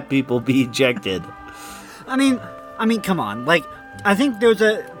watch fat people be ejected. I mean, come on. Like, I think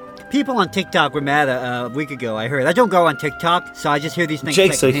people on TikTok were mad a week ago, I heard. I don't go on TikTok, so I just hear these things.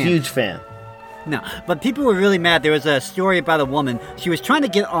 Jake's a huge fan. No, but people were really mad. There was a story about a woman. She was trying to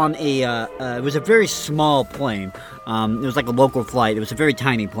get on it was a very small plane. It was like a local flight. It was a very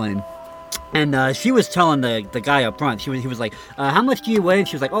tiny plane. And she was telling the guy up front, he was like, how much do you weigh? And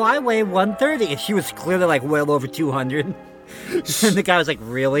she was like, oh, I weigh 130. And she was clearly like well over 200. And the guy was like,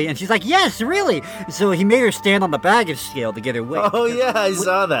 really? And she's like, yes, really. So he made her stand on the baggage scale to get her weight. Oh, yeah, I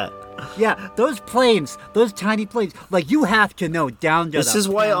saw that. Yeah, those planes, those tiny planes, like you have to know down to This is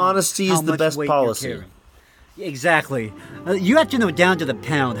why honesty is the best policy. Exactly. You have to know down to the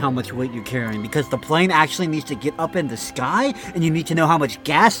pound how much weight you're carrying because the plane actually needs to get up in the sky and you need to know how much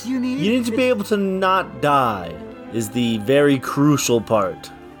gas you need. You need to be able to not die is the very crucial part.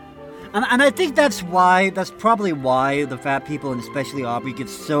 And I think that's probably why the fat people, and especially Aubrey, get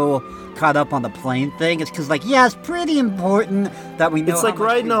so caught up on the plane thing. It's because, like, yeah, it's pretty important that we know. It's like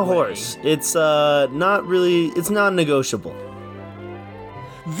riding a horse. It's it's non-negotiable.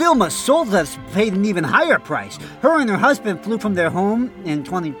 Vilma Soldas paid an even higher price. Her and her husband flew from their home in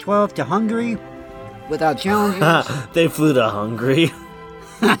 2012 to Hungary without challenges. They flew to Hungary.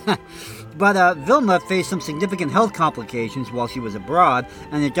 But Vilma faced some significant health complications while she was abroad,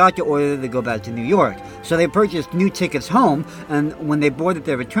 and the doctor ordered her to go back to New York. So they purchased new tickets home, and when they boarded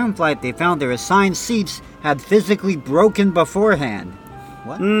their return flight, they found their assigned seats had physically broken beforehand.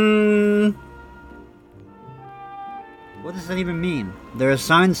 What? What does that even mean? Their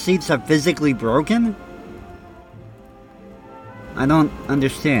assigned seats are physically broken? I don't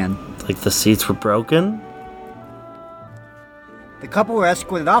understand. Like the seats were broken? The couple were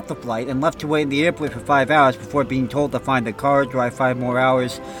escorted off the flight and left to wait in the airport for 5 hours before being told to find a car, drive 5 more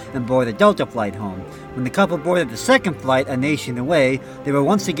hours, and board a Delta flight home. When the couple boarded the second flight, a nation away, they were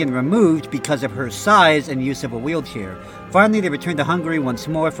once again removed because of her size and use of a wheelchair. Finally, they returned to Hungary once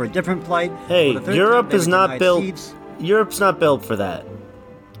more for a different flight. Hey, For the third Europe time, they is were not denied built. seats. Europe's not built for that.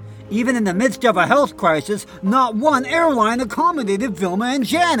 Even in the midst of a health crisis, not one airline accommodated Vilma and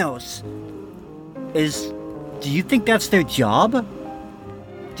Janos. Do you think that's their job?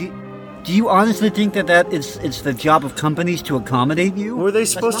 Do you honestly think that it's the job of companies to accommodate you? Were they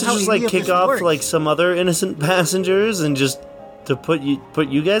That's supposed to not how just any like of kick this off works. like some other innocent passengers and just to put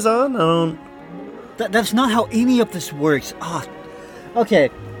you guys on? I don't. That's not how any of this works. Okay.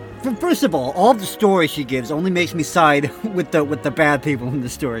 First of all the story she gives only makes me side with the bad people in the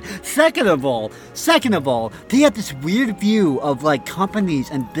story. Second of all, they have this weird view of like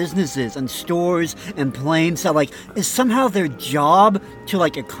companies and businesses and stores and planes that like is somehow their job to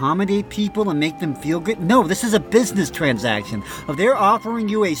like accommodate people and make them feel good. No, this is a business transaction. They're offering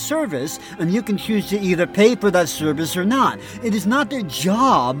you a service and you can choose to either pay for that service or not. It is not their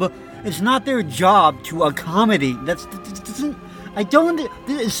job. It's not their job to accommodate. It's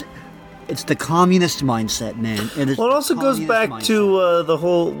the communist mindset, man. Well, it also goes back to the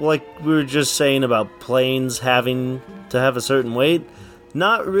whole, like we were just saying about planes having to have a certain weight.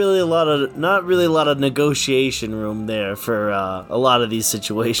 Not really a lot of negotiation room there for a lot of these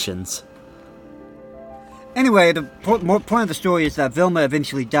situations. Anyway, the point of the story is that Vilma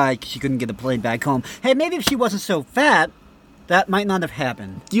eventually died because she couldn't get a plane back home. Hey, maybe if she wasn't so fat, that might not have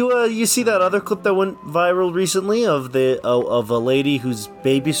happened. You see that other clip that went viral recently of a lady whose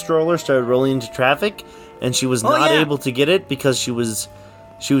baby stroller started rolling into traffic, and she was not able to get it because she was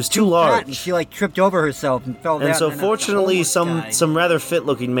too large. And she like tripped over herself and fell down. And so and fortunately, some rather fit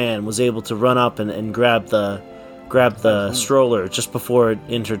looking man was able to run up and grab the stroller just before it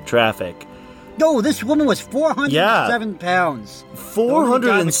entered traffic. No, this woman was 407 pounds.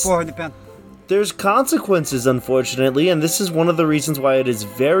 400 pounds. There's consequences, unfortunately, and this is one of the reasons why it is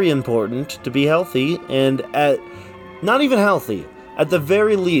very important to be healthy, and not even healthy, at the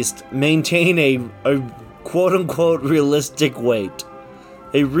very least, maintain a quote-unquote realistic weight.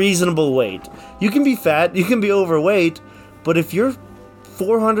 A reasonable weight. You can be fat, you can be overweight, but if you're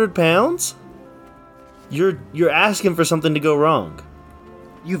 400 pounds, you're asking for something to go wrong.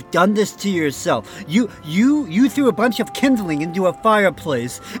 You've done this to yourself. You threw a bunch of kindling into a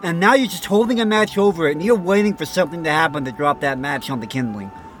fireplace, and now you're just holding a match over it, and you're waiting for something to happen to drop that match on the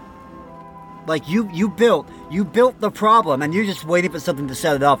kindling. Like, you built the problem, and you're just waiting for something to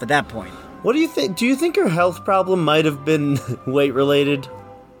set it off at that point. What do you think? Do you think her health problem might have been weight-related?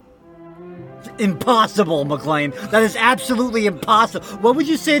 Impossible, McLean. That is absolutely impossible. What would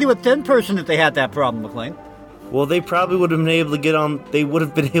you say to a thin person if they had that problem, McLean? Well, they probably would have been able to get on. They would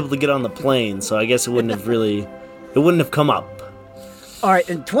have been able to get on the plane, so I guess it wouldn't have come up. All right,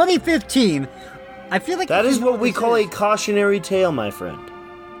 in 2015, I feel like that is what we call a cautionary tale, my friend.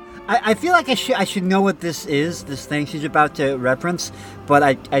 I feel like I should know what this is. This thing she's about to reference,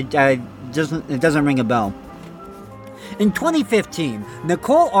 but it doesn't ring a bell. In 2015,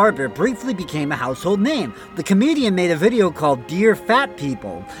 Nicole Arbor briefly became a household name. The comedian made a video called Dear Fat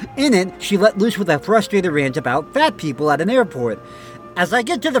People. In it, she let loose with a frustrated rant about fat people at an airport. As I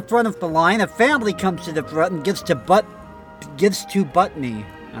get to the front of the line, a family comes to the front and gives to butt me.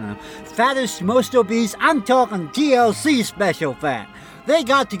 I don't know. Fattest, most obese, I'm talking TLC special fat. They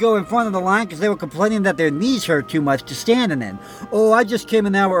got to go in front of the line because they were complaining that their knees hurt too much to stand in. Oh, I just came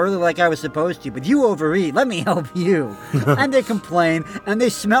an hour early like I was supposed to, but you overeat. Let me help you. And they complain, and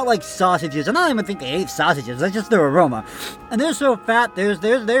they smell like sausages. And I don't even think they ate sausages. That's just their aroma. And they're so fat,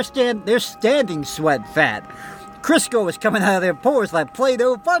 they're standing sweat fat. Crisco is coming out of their pores like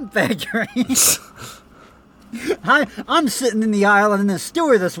Play-Doh Fun Factory. Hi, I'm sitting in the aisle and the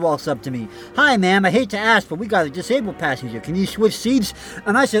stewardess walks up to me. Hi, ma'am, I hate to ask, but we got a disabled passenger. Can you switch seats?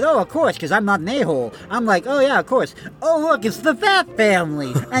 And I said, oh, of course, because I'm not an a-hole. I'm like, oh, yeah, of course. Oh, look, it's the Fat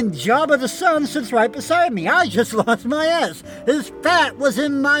Family. And Jabba the Son sits right beside me. I just lost my ass. His fat was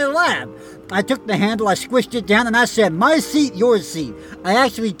in my lap. I took the handle, I squished it down, and I said, my seat, your seat. I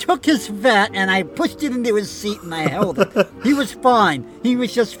actually took his fat, and I pushed it into his seat, and I held it. He was fine. He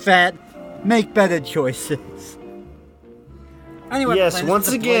was just fat. Make better choices. Anyway, yes,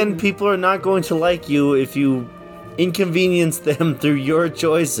 once again, people are not going to like you if you inconvenience them through your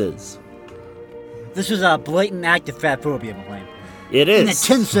choices. This was a blatant act of fat phobia, McLean. It is.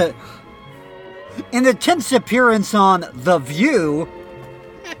 In the tense appearance on The View,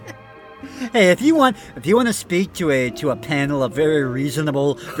 Hey, if you want to speak to a panel of very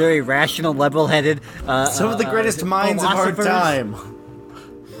reasonable, very rational, level-headed, Some of the greatest minds of our philosophers, time.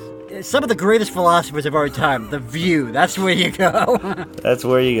 some of the greatest philosophers of our time, The View. That's where you go. That's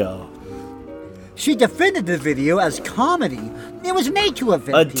where you go. She defended the video as comedy. It was made to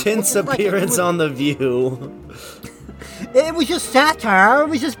offend A people. tense It's like- appearance on The View. It was just satire. It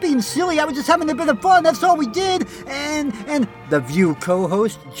was just being silly. I was just having a bit of fun. That's all we did. And The View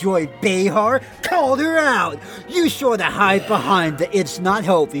co-host Joy Behar called her out. You sort of hide behind the "it's not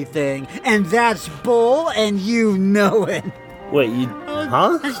healthy" thing, and that's bull, and you know it. Wait,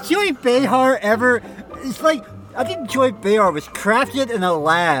 huh? Has Joy Behar ever? It's like I think Joy Behar was crafted in a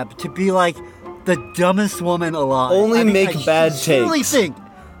lab to be like the dumbest woman alive. Only make I bad sincerely takes. think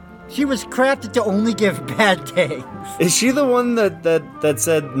she was crafted to only give bad takes. Is she the one that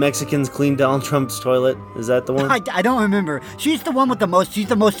said Mexicans clean Donald Trump's toilet? Is that the one? I don't remember. She's the one with the most. She's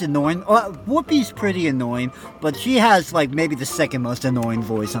the most annoying. Whoopi's pretty annoying, but she has like maybe the second most annoying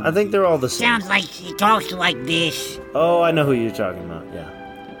voice on. I think they're all the same. Sounds like she talks like this. Oh, I know who you're talking about. Yeah.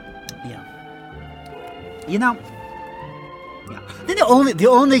 Yeah. You know. Yeah. Then the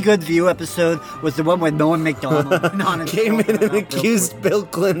only good View episode was the one where Norm Macdonald went on and Came talked in and about accused Bill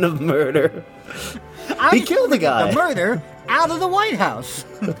Clinton of murder. I He was killed the trying to get guy. The murder out of the White House.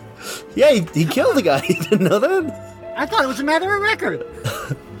 Yeah, he killed the guy. You didn't know that? I thought it was a matter of record.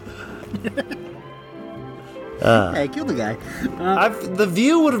 Hey, kill the guy. The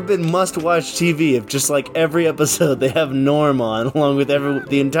View would have been must-watch TV if just like every episode they have Norm on, along with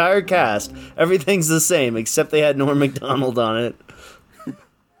the entire cast. Everything's the same except they had Norm Macdonald on it.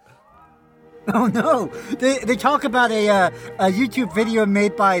 Oh no! They talk about a YouTube video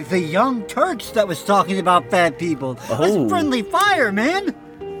made by the Young Turks that was talking about fat people. Oh. That's friendly fire, man.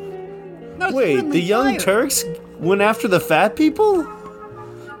 That's Wait, friendly the Young fire. Turks went after the fat people?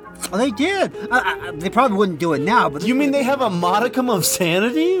 Well, they did. They probably wouldn't do it now, but You mean they have a modicum of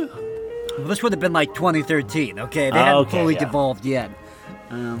sanity? this would have been like 2013. Okay, they Oh, hadn't okay, fully yeah. devolved yet.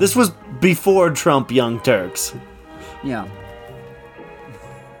 This was before Trump Young Turks. Yeah.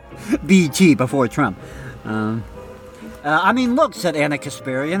 BT before Trump. I mean, look, said Anna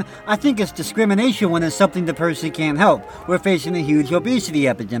Kasparian, I think it's discrimination when it's something the person can't help. We're facing a huge obesity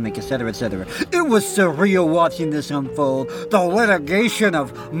epidemic, etc., etc. It was surreal watching this unfold. The litigation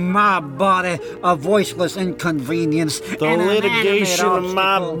of my body, a voiceless inconvenience, The an litigation inanimate of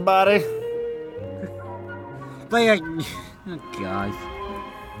my obstacle. body. They are... Oh, God.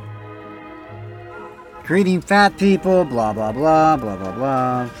 Treating fat people, blah, blah, blah, blah, blah,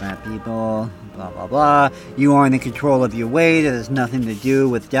 blah. Fat people, blah, blah, blah. You aren't in control of your weight. It has nothing to do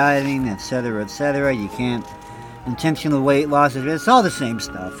with dieting, etc., etc. You can't... Intentional weight loss. It's all the same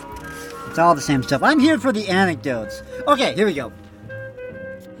stuff. It's all the same stuff. I'm here for the anecdotes. Okay, here we go.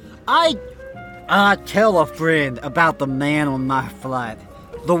 I tell a friend about the man on my flight.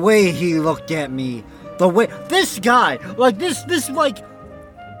 The way he looked at me. The way... This guy! Like, this like...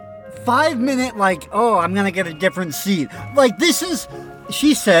 5-minute, like, oh, I'm gonna get a different seat. Like, this is...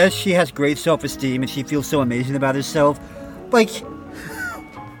 She says she has great self-esteem and she feels so amazing about herself. Like...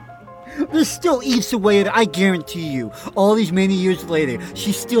 This still eats away at I guarantee you. All these many years later,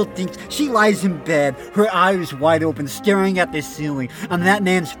 she still thinks... She lies in bed, her eyes wide open, staring at the ceiling. And that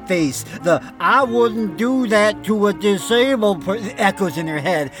man's face, the I wouldn't do that to a disabled person, echoes in her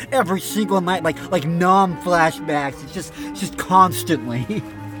head every single night, like non-flashbacks. It's just constantly...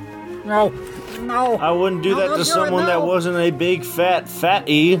 No. I wouldn't do No, that don't to do it, someone that no. wasn't a big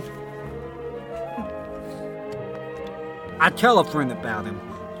fatty. I tell a friend about him.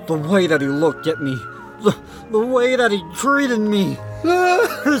 The way that he looked at me. The way that he treated me.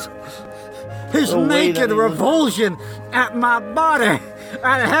 His The way that naked he looked- revulsion at my body.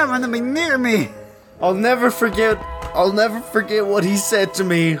 At having to be near me. I'll never forget what he said to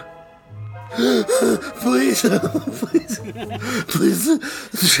me. Please,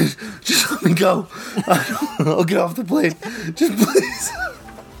 just let me go. I'll get off the plane. Just please.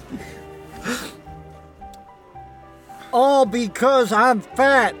 All because I'm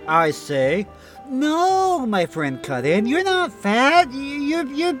fat, I say. No, my friend cut in. You're not fat.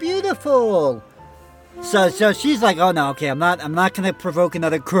 You're beautiful. So she's like, oh no, okay, I'm not gonna provoke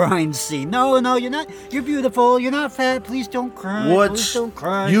another crying scene. No, you're not. You're beautiful. You're not fat. Please don't cry. Please don't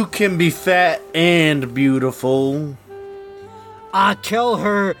cry. You can be fat and beautiful. I tell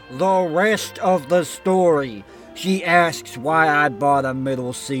her the rest of the story. She asks why I bought a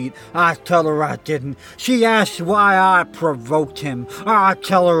middle seat. I tell her I didn't. She asks why I provoked him. I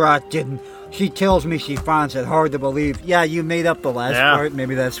tell her I didn't. She tells me she finds it hard to believe. Yeah, you made up the last Yeah. part.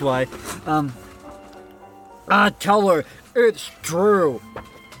 Maybe that's why. I tell her it's true.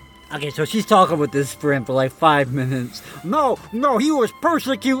 Okay, so she's talking with this friend for like 5 minutes. No, he was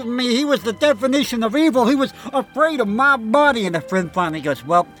persecuting me. He was the definition of evil. He was afraid of my body. And the friend finally goes,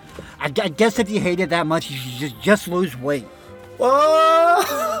 well, I guess if you hate it that much, you should just lose weight.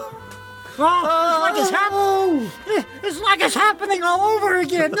 Oh! It's like it's happening all over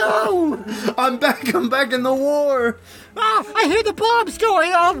again. No! I'm back in the war. I hear the bombs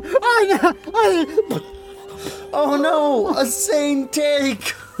going off. Oh no, a sane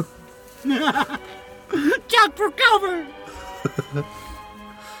take. Duck for cover!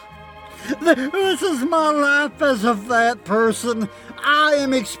 This is my life as a fat person. I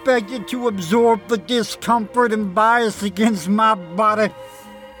am expected to absorb the discomfort and bias against my body.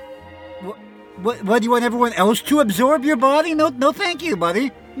 What do you want everyone else to absorb your body? No, thank you,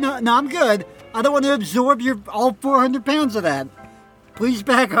 buddy. No, I'm good. I don't want to absorb all 400 pounds of that. Please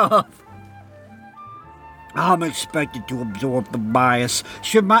back off. I'm expected to absorb the bias.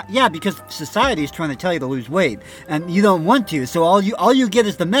 Because society is trying to tell you to lose weight, and you don't want to. So all you get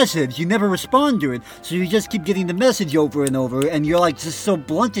is the message. You never respond to it. So you just keep getting the message over and over, and you're like just so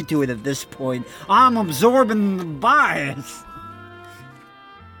blunted to it at this point. I'm absorbing the bias.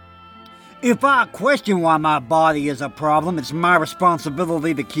 If I question why my body is a problem, it's my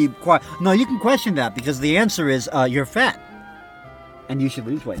responsibility to keep quiet. No, you can question that because the answer is you're fat, and you should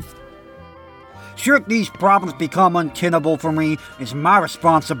lose weight. Should these problems become untenable for me, it's my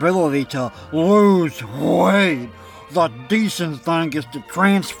responsibility to lose weight. The decent thing is to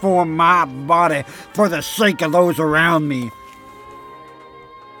transform my body for the sake of those around me.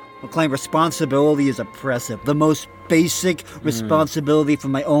 I claim responsibility is oppressive. The most basic responsibility for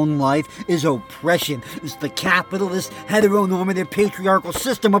my own life is oppression. It's the capitalist, heteronormative, patriarchal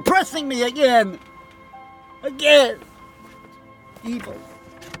system oppressing me again. Again. Evil.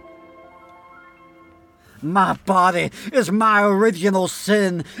 My body is my original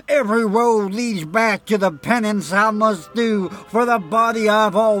sin. Every road leads back to the penance I must do for the body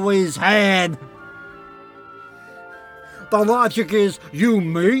I've always had. The logic is, you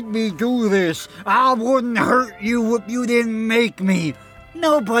made me do this. I wouldn't hurt you if you didn't make me.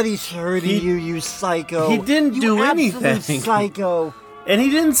 Nobody's hurting you psycho. He didn't do anything. Psycho. And he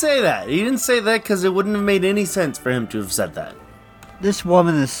didn't say that. He didn't say that because it wouldn't have made any sense for him to have said that. This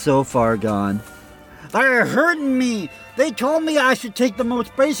woman is so far gone. They're hurting me. They told me I should take the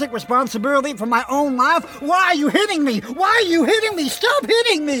most basic responsibility for my own life. Why are you hitting me? Why are you hitting me? Stop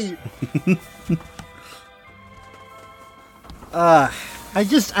hitting me! I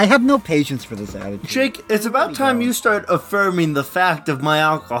have no patience for this attitude. Jake, it's about time you start affirming the fact of my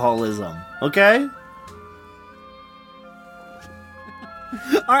alcoholism, okay?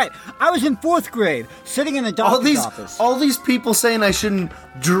 Alright, I was in 4th grade, sitting in the doctor's office. All these people saying I shouldn't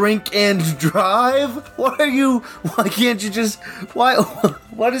drink and drive? Why can't you just... Why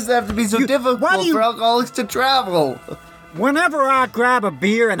does it have to be so difficult for alcoholics to travel? Whenever I grab a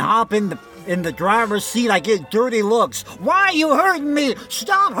beer and hop in the driver's seat, I get dirty looks. Why are you hurting me?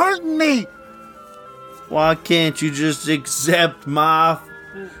 Stop hurting me! Why can't you just accept my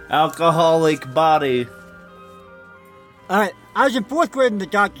alcoholic body? Alright, I was in 4th grade in the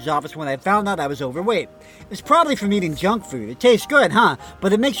doctor's office when I found out I was overweight. It's probably from eating junk food. It tastes good, huh?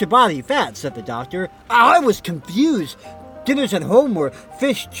 But it makes your body fat, said the doctor. I was confused. Dinners at home were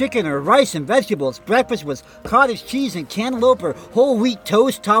fish, chicken, or rice and vegetables. Breakfast was cottage cheese and cantaloupe or whole wheat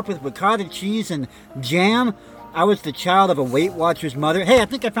toast topped with cottage cheese and jam. I was the child of a Weight Watchers mother. Hey, I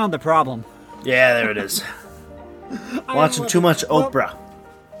think I found the problem. Yeah, there it is. Watching too much Oprah.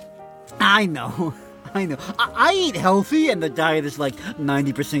 I know. I eat healthy, and the diet is like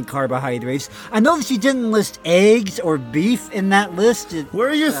 90% carbohydrates. I noticed you didn't list eggs or beef in that list. Where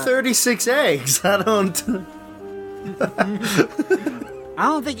are your 36 eggs? I don't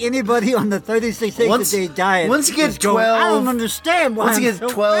think anybody on the 36 eggs a day diet. Once you get 12, I don't understand why. Once you get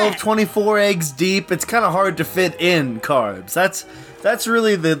 12, 24 eggs deep, it's kind of hard to fit in carbs. That's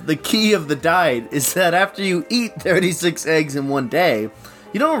really the key of the diet, is that after you eat 36 eggs in one day,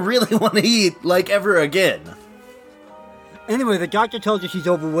 you don't really want to eat like ever again. Anyway, the doctor tells her she's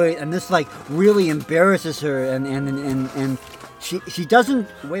overweight, and this like really embarrasses her, and she doesn't.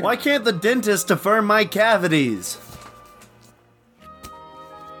 Why can't the dentist affirm my cavities?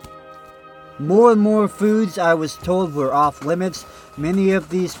 More and more foods I was told were off limits. Many of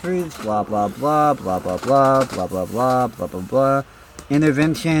these foods, blah blah blah blah blah blah blah blah blah blah blah blah.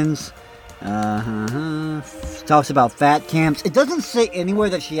 Interventions. Talks about fat camps. It doesn't say anywhere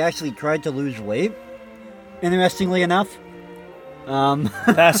that she actually tried to lose weight. Interestingly enough.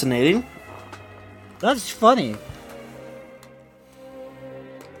 Fascinating. That's funny.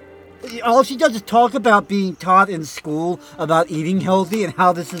 All she does is talk about being taught in school about eating healthy and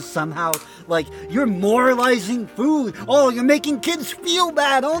how this is somehow like you're moralizing food. Oh, you're making kids feel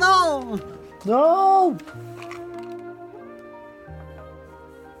bad. Oh no. No.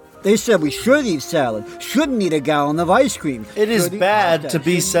 They said we should eat salad, shouldn't eat a gallon of ice cream. It is should eat bad pasta, to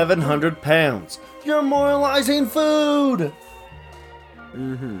be shouldn't- 700 pounds. You're moralizing food.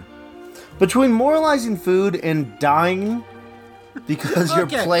 Between moralizing food and dying because your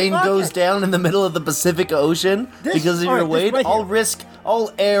Okay, plane okay. goes down in the middle of the Pacific Ocean This- because of your alright, this weight, right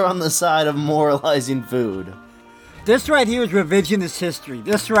I'll err on the side of moralizing food. This right here is revisionist history.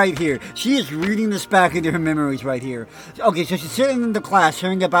 This right here. She is reading this back into her memories right here. Okay, so she's sitting in the class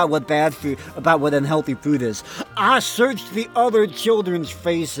hearing about what bad food, about what unhealthy food is. I searched the other children's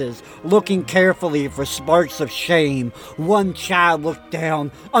faces, looking carefully for sparks of shame. One child looked down.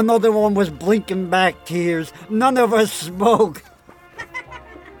 Another one was blinking back tears. None of us spoke.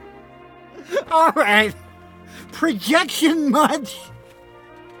 All right. Projection much?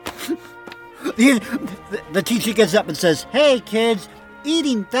 The teacher gets up and says, "Hey kids,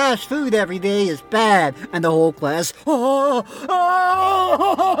 eating fast food every day is bad." And the whole class, "Oh,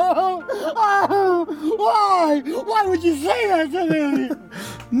 why? Why would you say that to me?"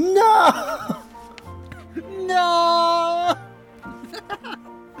 No! No!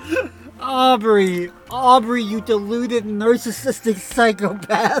 Aubrey, you deluded narcissistic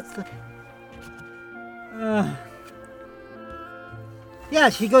psychopath. Yeah,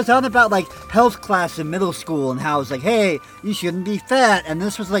 she goes on about like health class in middle school and how it's like, hey, you shouldn't be fat. And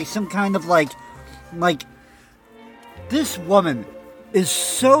this was like some kind of like this woman is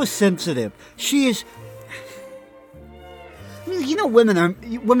so sensitive. She is. You know, women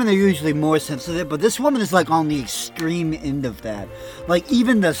are usually more sensitive, but this woman is like on the extreme end of that. Like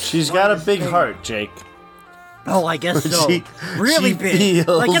even the She's got a slightest big thing- heart, Jake. Oh, I guess so. She Really big. feels-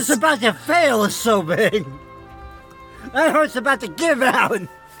 Like it's about to fail. It's so big. That heart's about to give out.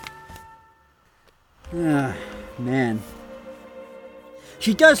 Ah, man.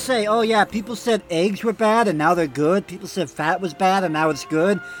 She does say, oh yeah, people said eggs were bad and now they're good. People said fat was bad and now it's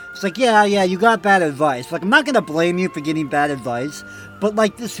good. It's like, yeah, you got bad advice. Like, I'm not gonna blame you for getting bad advice. But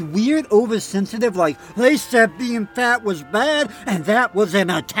like this weird oversensitive, like, they said being fat was bad and that was an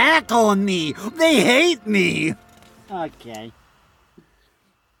attack on me. They hate me. Okay.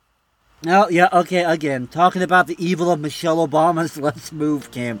 Oh, yeah, okay, again, talking about the evil of Michelle Obama's Let's Move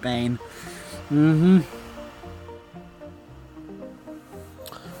campaign.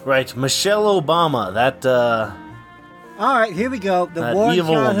 Right, Michelle Obama, that, Alright, here we go. The That war on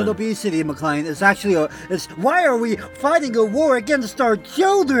evil childhood woman. obesity, McLean, is actually it's why are we fighting a war against our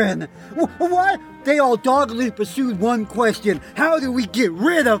children? Why? They all doggedly pursued one question. How do we get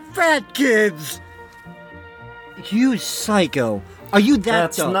rid of fat kids? You psycho. Are you that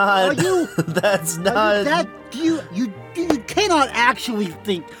that's dumb? not, Are you... that's Are not, you that you cannot actually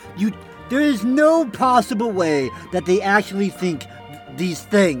think there is no possible way that they actually think these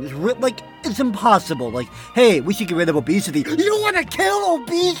things. Like, it's impossible. Like, hey, we should get rid of obesity. You want to kill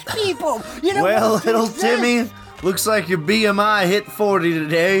obese people? You don't well, want to little do this. Timmy, looks like your BMI hit 40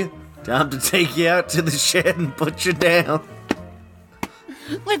 today. Time to take you out to the shed and put you down.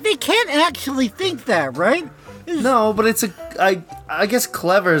 Like, they can't actually think that, right? No, but it's I guess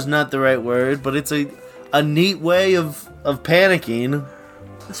clever is not the right word, but it's a neat way of panicking.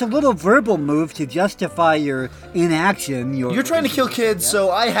 It's a little verbal move to justify your inaction. You're trying to kill kids, so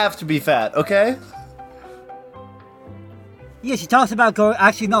I have to be fat, okay? Yeah, she talks about going.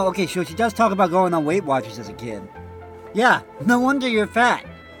 Actually, no. Okay, sure. She does talk about going on Weight Watchers as a kid. Yeah, no wonder you're fat.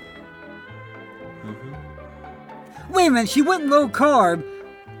 Wait a minute. She went low carb.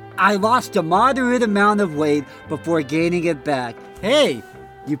 I lost a moderate amount of weight before gaining it back. Hey,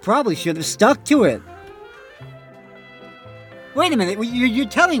 you probably should have stuck to it. Wait a minute. You're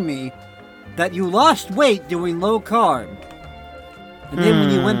telling me that you lost weight doing low carb, and then when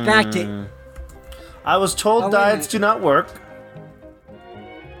you went back to I was told Oh, wait a diets minute. do not work.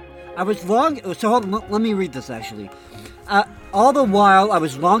 I was so hold on, let me read this actually. All the while, I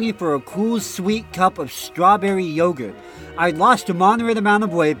was longing for a cool, sweet cup of strawberry yogurt. I'd lost a moderate amount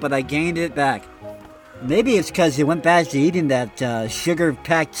of weight, but I gained it back. Maybe it's because you went back to eating that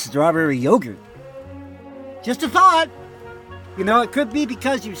sugar-packed strawberry yogurt. Just a thought. You know, it could be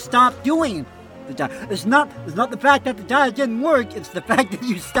because you stopped doing the diet. It's not the fact that the diet didn't work. It's the fact that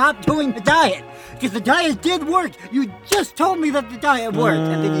you stopped doing the diet. Because the diet did work. You just told me that the diet worked,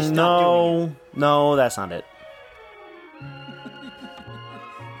 and then you stopped doing it. No, that's not it.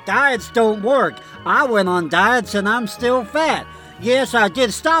 Diets don't work. I went on diets and I'm still fat. Yes, I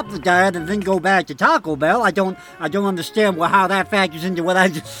did stop the diet and then go back to Taco Bell. I don't understand how that factors into what I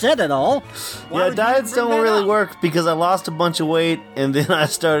just said at all. Why Yeah, would you diets bring don't that really up? work because I lost a bunch of weight and then I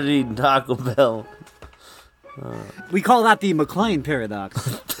started eating Taco Bell. We call that the McLean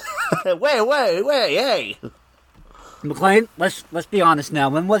paradox. Wait, hey! McLean, let's be honest now.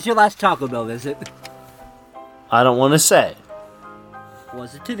 When was your last Taco Bell visit? I don't want to say.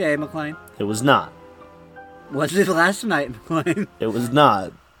 Was it today, McLean? It was not. Was it last night, McLean? It was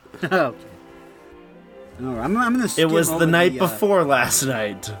not. Okay. All right, I'm gonna skip It was over the night before last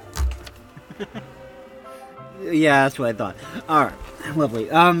night. Yeah, that's what I thought. All right,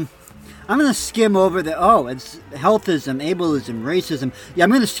 lovely. I'm gonna skim over it's healthism, ableism, racism. Yeah,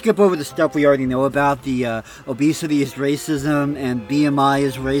 I'm gonna skip over the stuff we already know about. The obesity is racism and BMI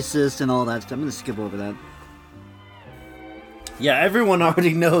is racist and all that stuff. I'm gonna skip over that. Yeah, everyone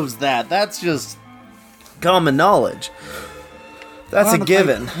already knows that. That's just common knowledge. That's a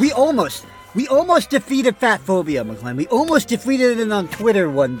given. We almost defeated fat phobia, McLean. We almost defeated it on Twitter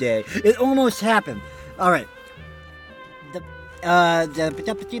one day. It almost happened. All right.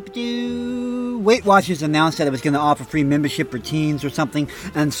 Weight Watchers announced that it was going to offer free membership for teens or something,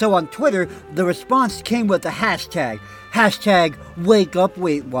 and so on Twitter, the response came with the hashtag Wake Up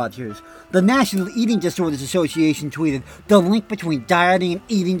Weight Watchers. The National Eating Disorders Association tweeted, "The link between dieting and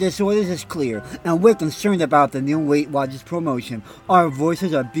eating disorders is clear, and we're concerned about the new Weight Watchers promotion. Our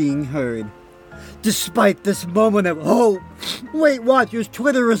voices are being heard." Despite this moment of hope, Weight Watchers'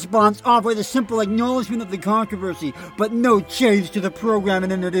 Twitter response offered a simple acknowledgement of the controversy, but no change to the program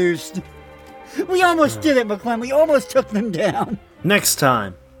it introduced. We almost did it, McLean. We almost took them down. Next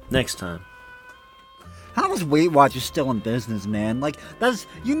time. How is Weight Watchers still in business, man?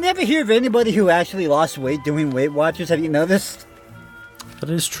 You never hear of anybody who actually lost weight doing Weight Watchers. Have you noticed? That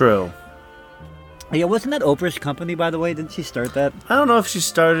is true. Yeah, wasn't that Oprah's company, by the way? Didn't she start that? I don't know if she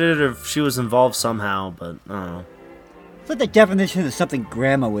started it or if she was involved somehow, but I don't know. It's like the definition of something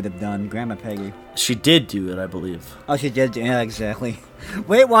Grandma would have done, Grandma Peggy. She did do it, I believe. Oh, she did? Yeah, exactly.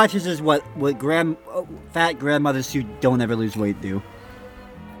 Weight Watchers is what fat grandmothers who don't ever lose weight do.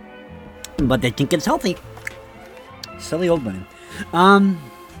 But they think it's healthy. Silly old women. Blah,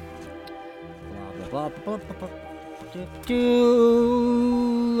 blah, blah, blah, blah, blah.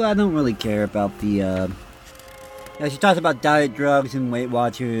 I don't really care about the, she talks about diet drugs and Weight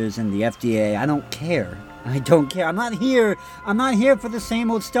Watchers and the FDA. I don't care. I'm not here for the same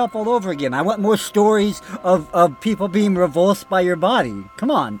old stuff all over again. I want more stories of people being revulsed by your body.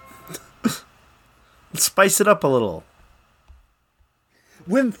 Come on. Let's spice it up a little.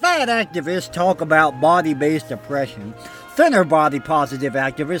 When fat activists talk about body-based oppression, thinner body-positive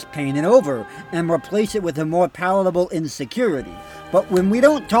activists paint it over and replace it with a more palatable insecurity. But when we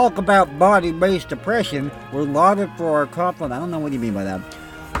don't talk about body-based oppression, we're lauded for our compliment. I don't know what you mean by that.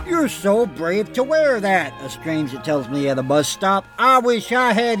 "You're so brave to wear that," a stranger tells me at a bus stop. "I wish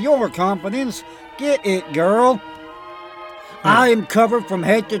I had your confidence. Get it, girl." I am covered from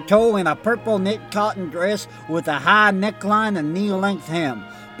head to toe in a purple knit cotton dress with a high neckline and knee-length hem.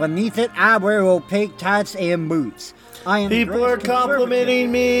 Beneath it, I wear opaque tights and boots. I am People are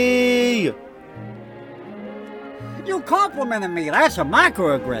complimenting me! You complimented me. That's a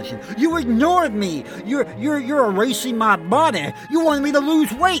microaggression. You ignored me. You're erasing my body. You want me to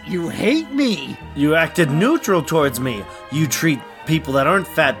lose weight. You hate me. You acted neutral towards me. You treat people that aren't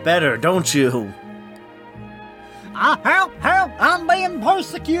fat better, don't you? Help! I'm being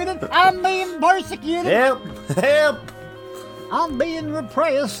persecuted. Help! I'm being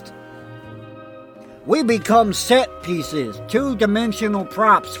repressed. We become set pieces, two-dimensional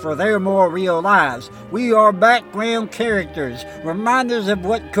props for their more real lives. We are background characters, reminders of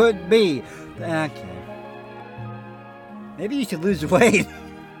what could be. Okay. Maybe you should lose weight.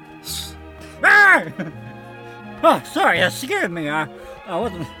 Oh, sorry, that scared me. I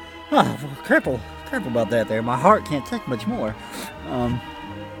wasn't... Oh, careful about that there. My heart can't take much more.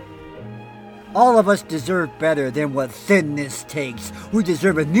 All of us deserve better than what thinness takes. We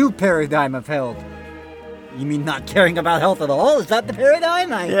deserve a new paradigm of health. You mean not caring about health at all? Is that the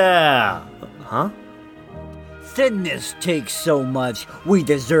paradigm? Yeah. Huh? Thinness takes so much. We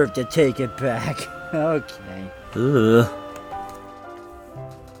deserve to take it back. Okay. Ugh.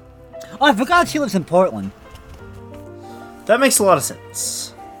 Oh, I forgot she lives in Portland. That makes a lot of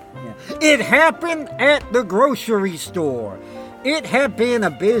sense. Yeah. It happened at the grocery store. It had been a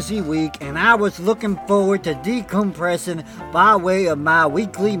busy week, and I was looking forward to decompressing by way of my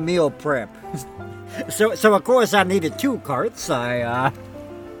weekly meal prep. So of course I needed 2 carts. Of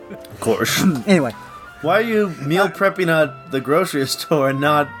course. Anyway. Why are you meal prepping at the grocery store and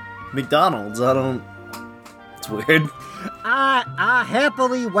not McDonald's? It's weird. I I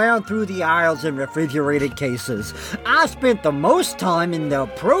happily wound through the aisles and refrigerated cases. I spent the most time in the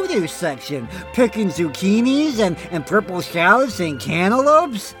produce section, picking zucchinis and purple shallots and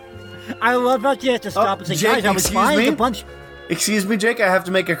cantaloupes. I love how you have to stop and say, Jake, guys, I was buying a bunch... Excuse me, Jake, I have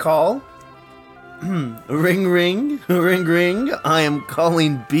to make a call. Ring, ring, ring, ring. I am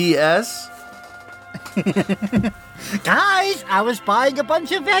calling BS. Guys, I was buying a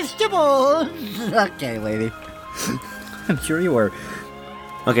bunch of vegetables. Okay, lady. I'm sure you were.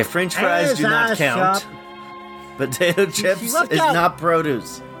 Okay, French fries do not count. Potato chips is not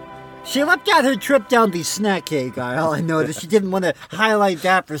produce. She left out her trip down the snack cake aisle. I noticed she didn't want to highlight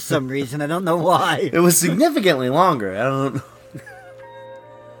that for some reason. I don't know why. It was significantly longer. I don't know.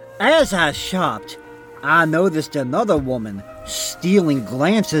 As I shopped, I noticed another woman stealing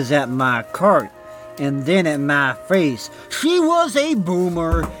glances at my cart and then at my face. She was a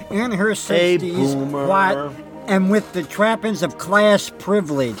boomer in her 60s, white, and with the trappings of class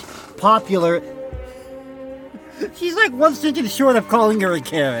privilege, popular. She's like one sentence short of calling her a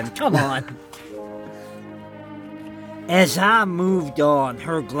Karen. Come on. As I moved on,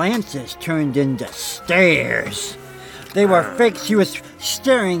 her glances turned into stares. They were fixed. She was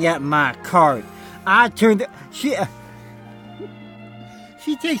staring at my cart. I turned. She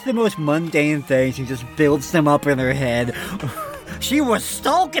takes the most mundane things and just builds them up in her head. She was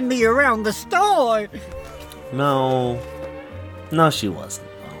stalking me around the store. No, she wasn't.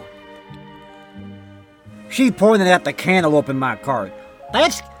 She pointed at the cantaloupe in my cart.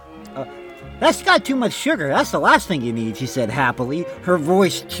 That's got too much sugar. That's the last thing you need, she said happily. Her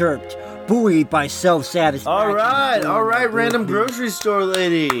voice chirped, buoyed by self-satisfaction. All right, random grocery store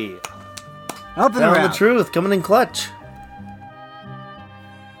lady. Helping her out. Telling the truth, coming in clutch.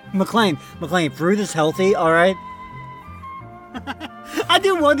 McLean, fruit is healthy, all right? I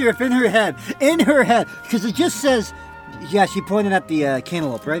do wonder if in her head, because it just says, yeah, she pointed at the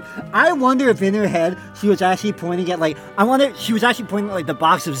cantaloupe, right? I wonder if in her head she was actually pointing at the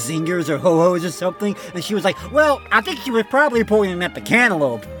box of Zingers or Ho-Hos or something, and she was like, well, I think she was probably pointing at the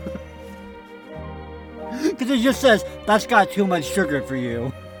cantaloupe. Because it just says, that's got too much sugar for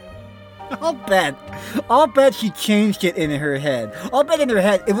you. I'll bet she changed it in her head. I'll bet in her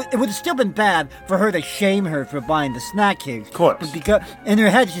head, it would have still been bad for her to shame her for buying the snack cakes. Of course. But because in her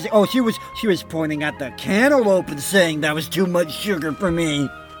head, she was pointing at the cantaloupe and saying that was too much sugar for me.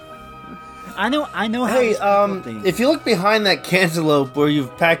 I know. Hey, if you look behind that cantaloupe where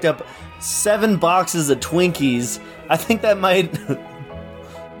you've packed up 7 boxes of Twinkies, I think that might.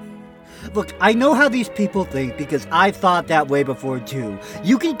 Look, I know how these people think because I thought that way before too.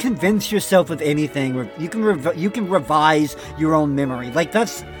 You can convince yourself of anything, or you can revise your own memory. Like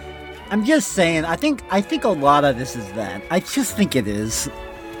that's, I'm just saying. I think a lot of this is that. I just think it is.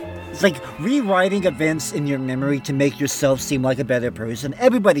 It's like rewriting events in your memory to make yourself seem like a better person.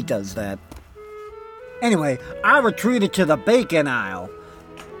 Everybody does that. Anyway, I retreated to the baking aisle,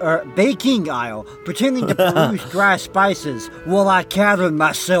 pretending to peruse dry spices while I gathered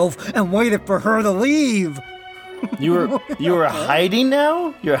myself and waited for her to leave. You were hiding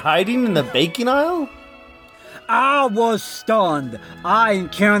now? You're hiding in the baking aisle? I was stunned. I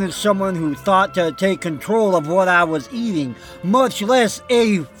encountered someone who thought to take control of what I was eating, much less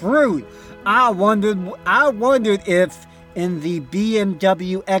a fruit. I wondered if in the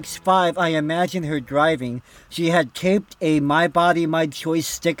BMW X5 I imagined her driving, she had taped a My Body, My Choice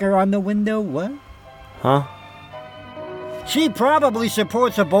sticker on the window. What? Huh? She probably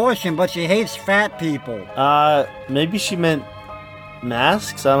supports abortion, but she hates fat people. Maybe she meant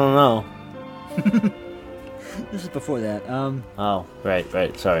masks? I don't know. This is before that. Oh,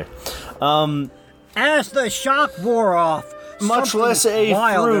 right, sorry. As the shock wore off, much less a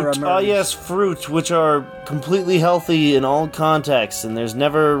fruit. Yes, fruit, which are completely healthy in all contexts, and there's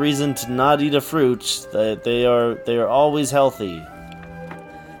never a reason to not eat a fruit. They are always healthy.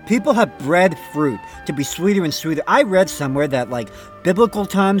 People have bred fruit to be sweeter and sweeter. I read somewhere that, like, biblical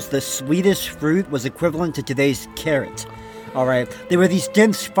times, the sweetest fruit was equivalent to today's carrot. All right, they were these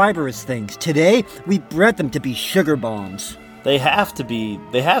dense, fibrous things. Today, we bred them to be sugar bombs. They have to be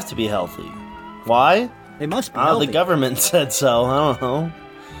healthy. Why? They must be healthy. The government said so. I don't know.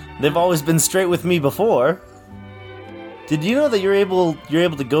 They've always been straight with me before. Did you know that you're able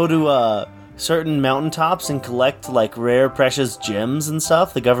to go to certain mountaintops and collect like rare precious gems and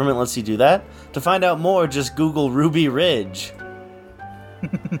stuff? The government lets you do that. To find out more, just Google Ruby Ridge.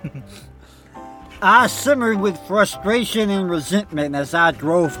 I simmered with frustration and resentment as I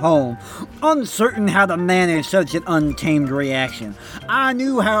drove home, uncertain how to manage such an untamed reaction. I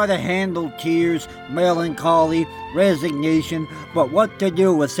knew how to handle tears, melancholy, resignation, but what to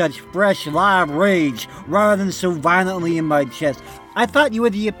do with such fresh live rage rather than so violently in my chest. I thought you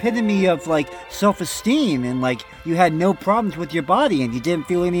were the epitome of, self-esteem and, you had no problems with your body and you didn't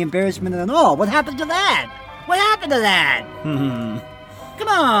feel any embarrassment at all. What happened to that? What happened to that? Come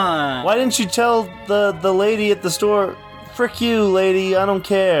on! Why didn't you tell the lady at the store, frick you, lady, I don't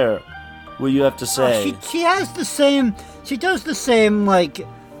care, what you have to say? She does the same,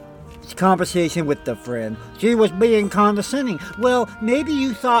 conversation with the friend. She was being condescending. Well, maybe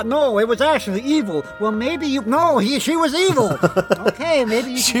you thought, no, it was actually evil. Well, maybe you... No, she was evil. Okay,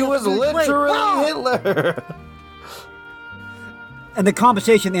 maybe you... She was literally Hitler. And the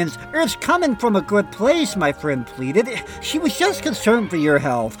conversation ends, it's coming from a good place, my friend pleaded. She was just concerned for your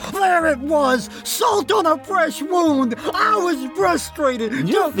health. There it was, salt on a fresh wound. I was frustrated,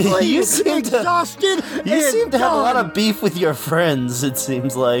 deflated, exhausted, You seem to have a lot of beef with your friends, it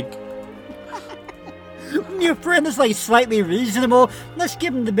seems like. Your friend is slightly reasonable. Let's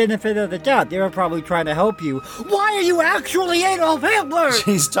give him the benefit of the doubt. They were probably trying to help you. Why are you actually Adolf Hitler?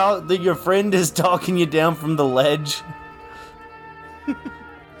 Your friend is talking you down from the ledge.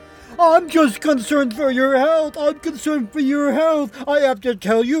 I'm just concerned for your health. I'm concerned for your health. I have to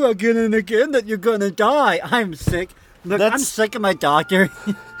tell you again and again that you're gonna die. I'm sick. Look, I'm sick of my doctor.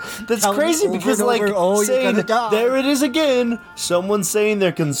 That's crazy because, saying, there it is again, someone saying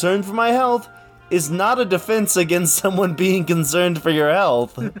they're concerned for my health is not a defense against someone being concerned for your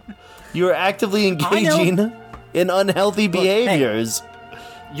health. You're actively engaging in unhealthy behaviors. Hey,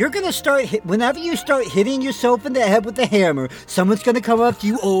 you're gonna whenever you start hitting yourself in the head with a hammer, someone's gonna come up to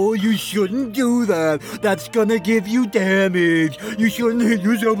you, oh, you shouldn't do that. That's gonna give you damage. You shouldn't hit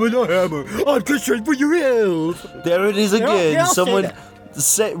yourself with a hammer. I'm concerned for your health. There it is again. Someone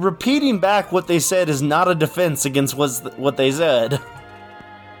repeating back what they said is not a defense against what they said.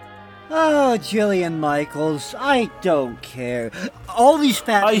 Oh, Jillian Michaels, I don't care. All these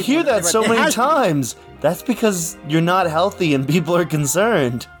fat I hear that so many times. That's because you're not healthy and people are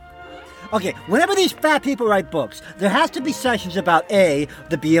concerned. Okay, whenever these fat people write books, there has to be sections about A,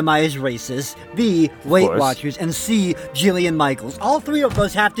 the BMI is racist, B, Weight Watchers, and C, Jillian Michaels. All three of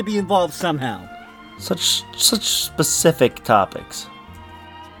those have to be involved somehow. Such specific topics.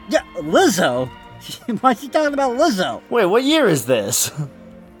 Yeah, Lizzo? Why is she talking about Lizzo? Wait, what year is this?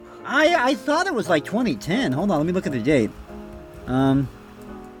 I thought it was 2010. Hold on, let me look at the date.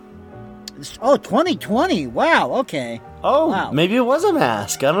 2020. Wow, okay. Oh, wow. Maybe it was a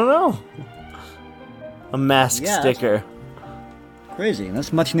mask. I don't know. A mask sticker. Crazy.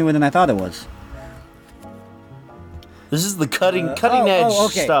 That's much newer than I thought it was. This is the cutting edge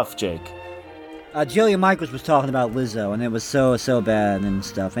stuff, Jake. Jillian Michaels was talking about Lizzo, and it was so bad and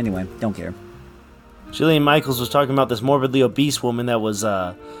stuff. Anyway, don't care. Jillian Michaels was talking about this morbidly obese woman that was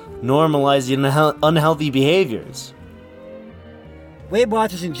normalizing unhealthy behaviors. Weight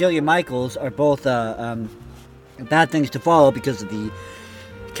Watchers and Jillian Michaels are both bad things to follow because of the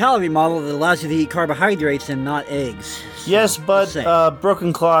calorie model that allows you to eat carbohydrates and not eggs. Yes, but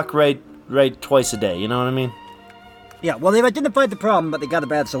broken clock right twice a day, you know what I mean? Yeah, well, they've identified the problem, but they got a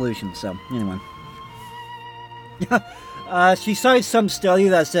bad solution, so anyway. She cites some study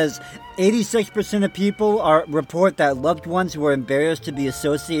that says 86% of people report that loved ones were embarrassed to be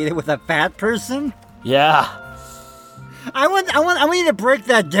associated with a fat person. Yeah. I want you to break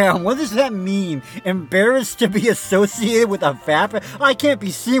that down. What does that mean? Embarrassed to be associated with a fat person? I can't be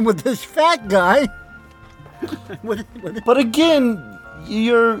seen with this fat guy. But again,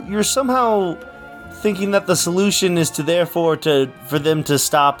 you're somehow thinking that the solution is for them to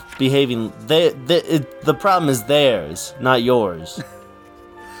stop behaving. The problem is theirs, not yours.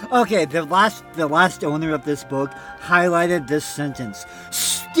 Okay, the last owner of this book highlighted this sentence.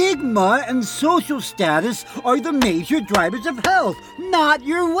 Stigma and social status are the major drivers of health, not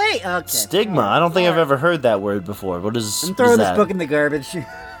your weight. Okay. Stigma? I don't think I've ever heard that word before. What is that? I'm throwing this book in the garbage.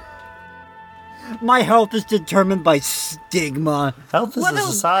 My health is determined by stigma. Health is a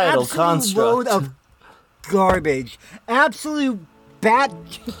societal construct. Load of garbage. Absolute bad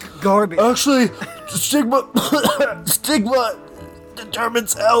garbage. Actually, stigma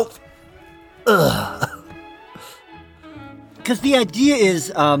determines health. Because the idea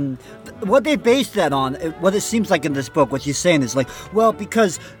is, what they base that on, what it seems like in this book, what she's saying is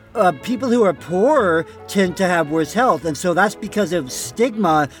because people who are poorer tend to have worse health, and so that's because of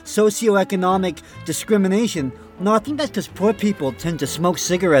stigma, socioeconomic discrimination. No, I think that's because poor people tend to smoke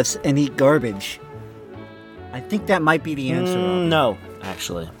cigarettes and eat garbage. I think that might be the answer. No,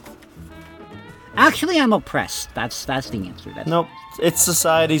 actually. Actually, I'm oppressed. That's the answer. Nope, it's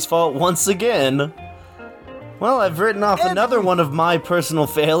society's fault once again. Well, I've written off another one of my personal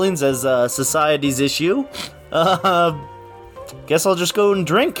failings as society's issue. Guess I'll just go and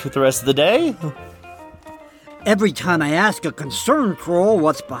drink the rest of the day. Every time I ask a concern troll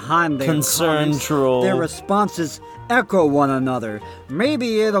what's behind their comments, their responses echo one another.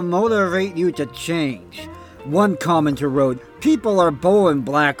 Maybe it'll motivate you to change. One commenter wrote, "People are born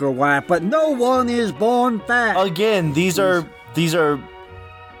black or white, but no one is born fat." Again, these are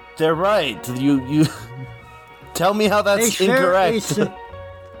they're right. You tell me how that's incorrect.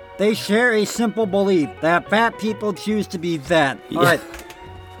 They share a simple belief that fat people choose to be fat. All right.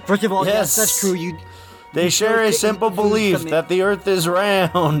 First of all, yes, that's true. They share a simple belief that the earth is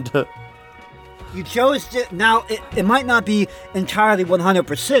round. You chose to... Now, it might not be entirely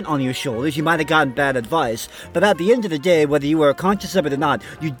 100% on your shoulders. You might have gotten bad advice. But at the end of the day, whether you were conscious of it or not,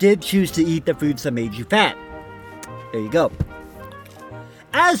 you did choose to eat the foods that made you fat. There you go.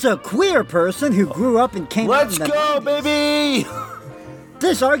 As a queer person who grew up and came Let's go, baby!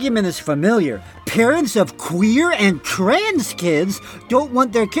 This argument is familiar. Parents of queer and trans kids don't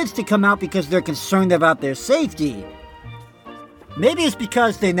want their kids to come out because they're concerned about their safety. Maybe it's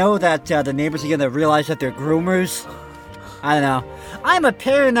because they know that the neighbors are going to realize that they're groomers. I don't know. I'm a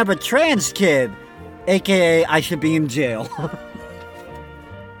parent of a trans kid, aka I should be in jail.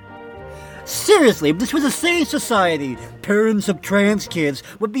 Seriously, if this was a sane society, parents of trans kids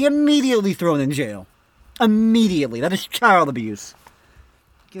would be immediately thrown in jail. Immediately. That is child abuse.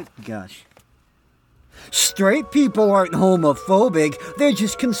 Good gosh. Straight people aren't homophobic, they're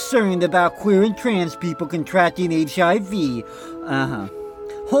just concerned about queer and trans people contracting HIV.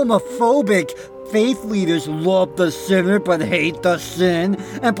 Homophobic faith leaders love the sinner but hate the sin,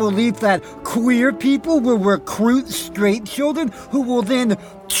 and believe that queer people will recruit straight children who will then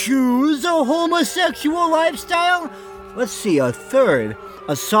choose a homosexual lifestyle? Let's see, a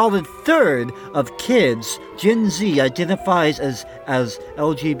solid third of kids, Gen Z, identifies as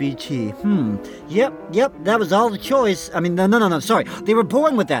LGBT. Yep, that was all the choice. I mean, no, sorry. They were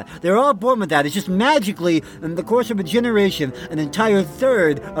born with that. They're all born with that. It's just magically, in the course of a generation, an entire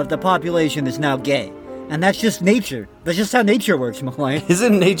third of the population is now gay. And that's just nature. That's just how nature works, Malay.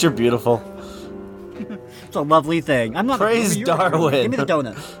 Isn't nature beautiful? It's a lovely thing. I'm not... Praise Darwin. Give me the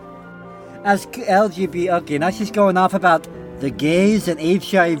donut. As LGBT... Okay, now she's going off about the gays and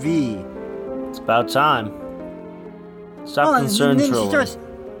HIV. It's about time. Stop concern trolling.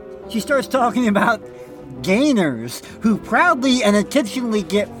 She starts talking about gainers who proudly and intentionally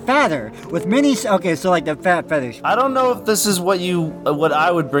get fatter with many... Okay, so like the fat fetish. I don't know if this is what I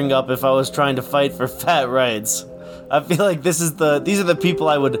would bring up if I was trying to fight for fat rights. I feel like these are the people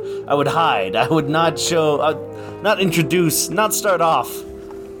I would hide. I would not not introduce, not start off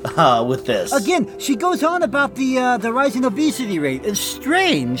with this. Again, she goes on about the rising obesity rate. It's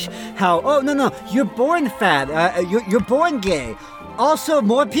strange how... Oh, no, you're born fat. You're born gay. Also,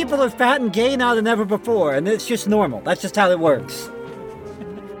 more people are fat and gay now than ever before, and it's just normal. That's just how it works.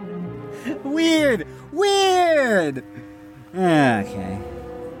 Weird. Okay.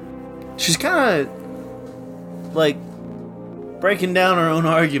 She's kind of, like, breaking down her own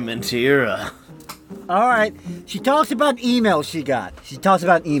argument here. All right. She talks about an email she got.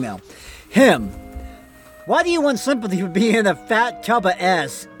 Him. Why do you want sympathy for being a fat tub of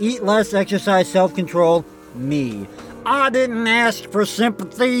ass? Eat less, exercise, self-control. Me. I didn't ask for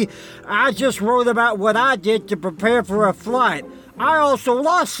sympathy. I just wrote about what I did to prepare for a flight. I also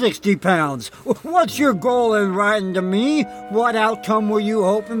lost 60 pounds. What's your goal in writing to me? What outcome were you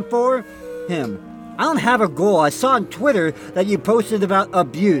hoping for? Him. I don't have a goal. I saw on Twitter that you posted about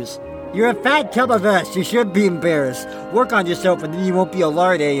abuse. You're a fat tub of ass. You should be embarrassed. Work on yourself and then you won't be a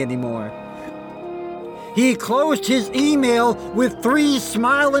lard anymore. He closed his email with 3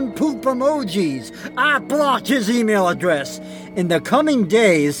 smiling poop emojis. I blocked his email address. In the coming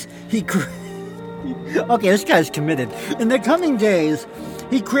days, Okay, this guy's committed. In the coming days,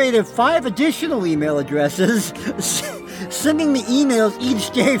 he created 5 additional email addresses, sending me emails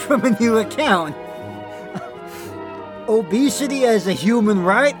each day from a new account. Obesity as a human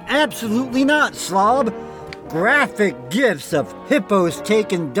right? Absolutely not, slob. Graphic gifs of hippos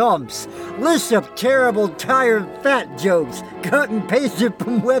taking dumps. Lists of terrible, tired, fat jokes cut and pasted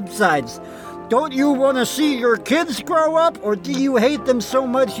from websites. Don't you want to see your kids grow up, or do you hate them so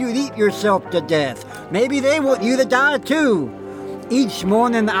much you'd eat yourself to death? Maybe they want you to die too. Each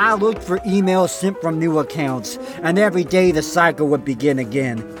morning I looked for emails sent from new accounts, and every day the cycle would begin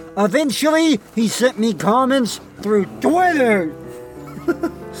again. Eventually, he sent me comments through Twitter.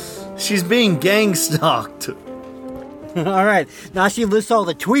 She's being gang stalked. All right, now she lists all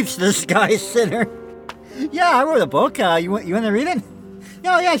the tweets this guy sent her. Yeah, I wrote a book. You want to read it?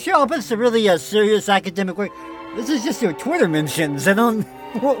 Oh, yeah, sure. But it's a really serious academic work. This is just your Twitter mentions. I don't...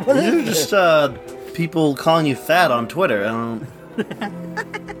 What is These this? are just people calling you fat on Twitter. I don't...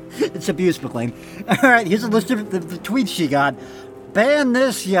 It's abuse, McLean. All right, here's a list of the tweets she got. Ban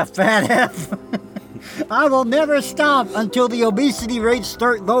this, you fat F. I will never stop until the obesity rates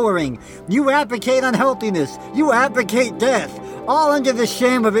start lowering. You advocate unhealthiness. You advocate death. All under the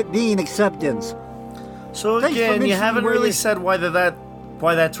shame of it being acceptance. So Thanks for again, you mentioning haven't where really you- said why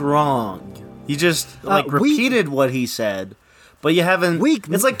that's wrong. You just repeated what he said, but you haven't. Weak-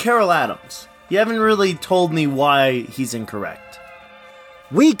 It's like Carol Adams. You haven't really told me why he's incorrect.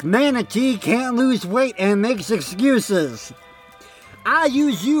 Weak manatee can't lose weight and makes excuses. I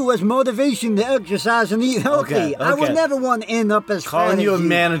use you as motivation to exercise and eat healthy. Okay, I will okay. never want to end up as Calling fat you a as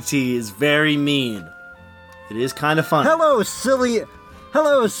manatee is very mean. It is kind of funny. Hello,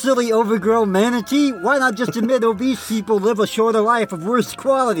 silly overgrown manatee. Why not just admit obese people live a shorter life of worse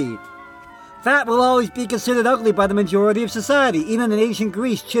quality? Fat will always be considered ugly by the majority of society. Even in ancient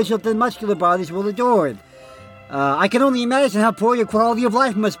Greece, chiseled and muscular bodies were adored. I can only imagine how poor your quality of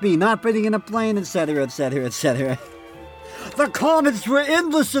life must be, not breathing in a plane, etc., etc., etc. The comments were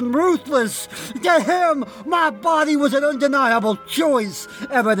endless and ruthless. To him, my body was an undeniable choice,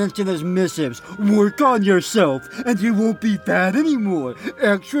 evidenced in his missives. Work on yourself, and you won't be fat anymore.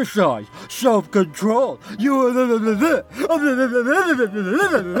 Exercise, self-control.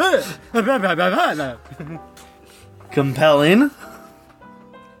 Compelling.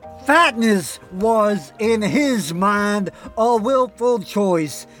 Fatness was, in his mind, a willful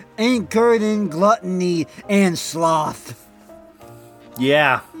choice, anchored in gluttony and sloth.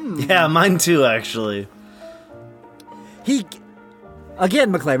 Yeah. Yeah, mine too, actually.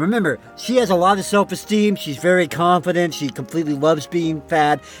 Again, McLean, remember, she has a lot of self-esteem. She's very confident. She completely loves being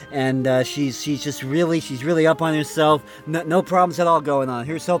fat, and she's really up on herself. No problems at all going on.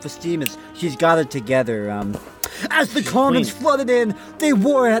 Her self-esteem she's got it together. As the comments flooded in, they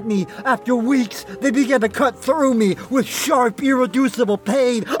wore at me. After weeks, they began to cut through me with sharp, irreducible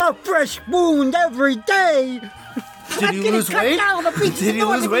pain. A fresh wound every day. Did you lose weight? Did you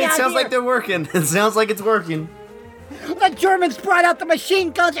lose weight? Sounds like they're working. It sounds like it's working. The Germans brought out the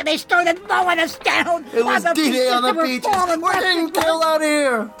machine guns and they started mowing us down. It was D-Day on the beaches. beaches. We're getting killed out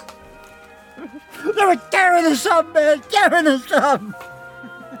here. They were tearing us up, man. Tearing us up.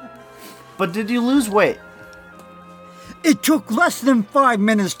 But did you lose weight? It took less than 5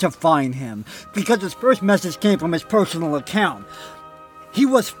 minutes to find him, because his first message came from his personal account. He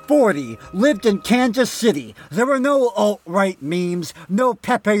was 40, lived in Kansas City. There were no alt-right memes, no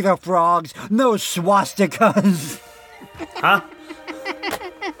Pepe the Frogs, no swastikas. Huh?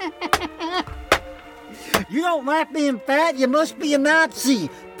 You don't like being fat, you must be a Nazi,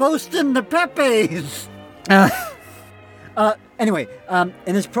 posting the Pepes. Anyway,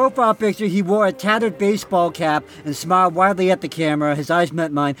 in his profile picture, he wore a tattered baseball cap and smiled widely at the camera. His eyes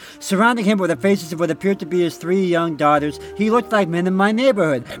met mine. Surrounding him were the faces of what appeared to be his 3 young daughters. He looked like men in my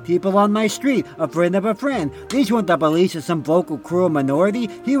neighborhood, people on my street, a friend of a friend. These weren't the beliefs of some vocal, cruel minority.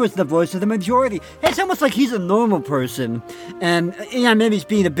 He was the voice of the majority. It's almost like he's a normal person. And, yeah, maybe he's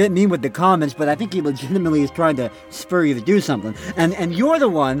being a bit mean with the comments, but I think he legitimately is trying to spur you to do something. And you're the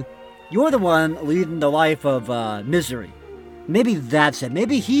one leading the life of misery. Maybe that's it.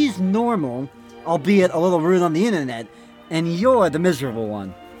 Maybe he's normal, albeit a little rude on the internet, and you're the miserable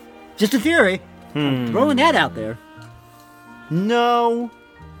one. Just a theory. I'm throwing that out there. No.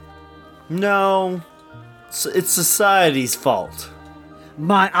 It's society's fault.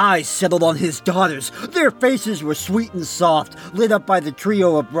 My eyes settled on his daughters. Their faces were sweet and soft, lit up by the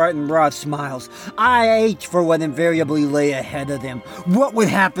trio of bright and broad smiles. I ached for what invariably lay ahead of them. What would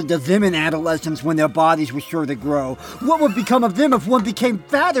happen to them in adolescence when their bodies were sure to grow? What would become of them if one became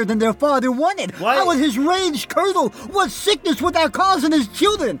fatter than their father wanted? Why- How would his rage curdle? What sickness would that cause in his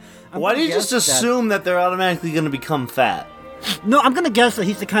children? Why do you just assume that they're automatically going to become fat? No, I'm gonna guess that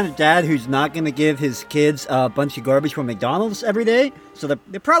he's the kind of dad who's not gonna give his kids a bunch of garbage from McDonald's every day, so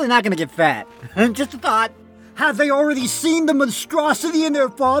they're probably not gonna get fat. Just a thought. Have they already seen the monstrosity in their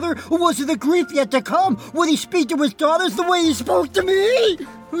father, or was it the grief yet to come? Would he speak to his daughters the way he spoke to me?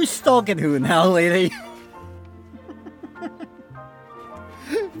 Who's stalking who now, lady?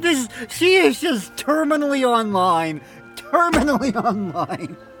 She is just terminally online.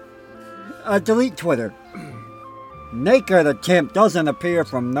 Delete Twitter. Naked attempt doesn't appear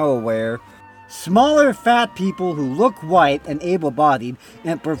from nowhere. Smaller fat people who look white and able-bodied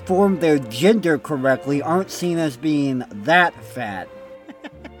and perform their gender correctly aren't seen as being that fat.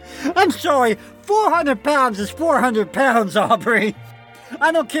 I'm sorry, 400 pounds is 400 pounds, Aubrey.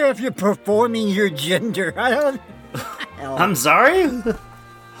 I don't care if you're performing your gender. I don't... I'm sorry?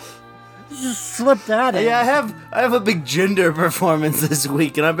 Just slipped that in. Yeah, I have a big gender performance this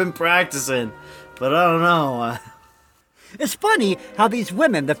week, and I've been practicing. But I don't know. It's funny how these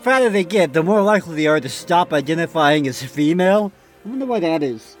women, the fatter they get, the more likely they are to stop identifying as female. I wonder why that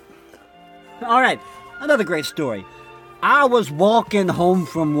is. Alright, another great story. I was walking home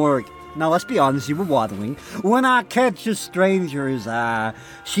from work. Now, let's be honest, you were waddling. When I catch a stranger's eye,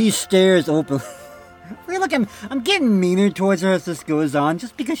 she stares open. Look, I'm getting meaner towards her as this goes on,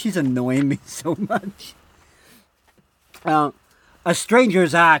 just because she's annoying me so much. A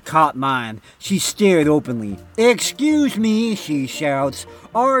stranger's eye caught mine. She stared openly. "Excuse me," she shouts.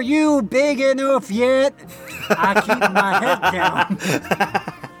 "Are you big enough yet?" I keep my head down.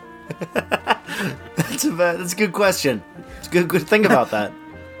 That's a good question. It's a good think about that.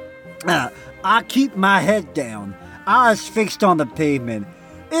 I keep my head down, eyes fixed on the pavement.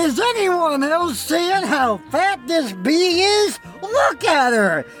 "Is anyone else seeing how fat this bee is? Look at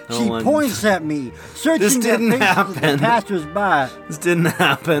her!" She points at me, searching the faces of the passers-by. This didn't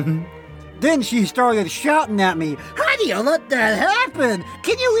happen. Then she started shouting at me. "How do you let that happen?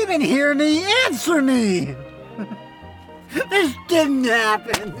 Can you even hear me? Answer me!" This didn't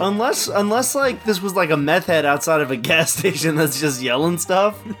happen. Unless like this was like a meth head outside of a gas station that's just yelling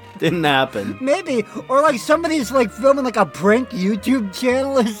stuff. Didn't happen. Maybe, or like somebody's like filming like a prank YouTube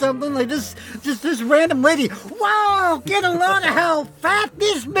channel or something like this. Just this random lady. "Wow, get a load of how fat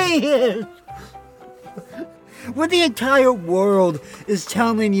this bee is." When the entire world is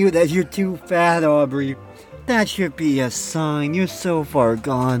telling you that you're too fat, Aubrey, that should be a sign. You're so far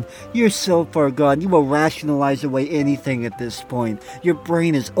gone. You're so far gone. You will rationalize away anything at this point. Your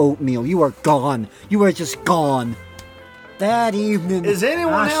brain is oatmeal. You are gone. You are just gone. That evening, is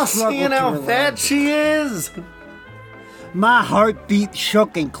anyone else seeing how fat she is? My heartbeat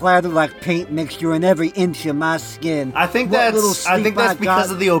shook and clattered like paint mixture in every inch of my skin. I think that's because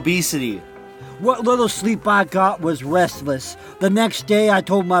of the obesity. What little sleep I got was restless. The next day, I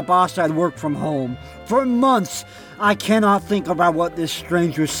told my boss I'd work from home. For months, I cannot think about what this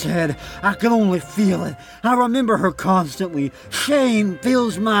stranger said. I can only feel it. I remember her constantly. Shame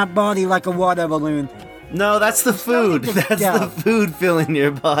fills my body like a water balloon. No, that's the food. That's the food filling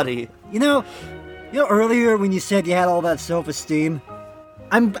your body. You know, earlier when you said you had all that self-esteem,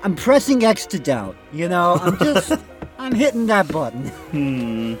 I'm pressing X to doubt. You know, I'm hitting that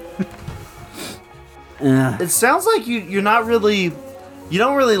button. It sounds like you don't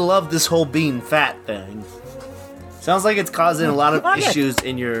really love this whole being fat thing. Sounds like it's causing a lot of issues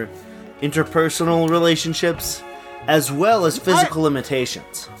in your interpersonal relationships, as well as physical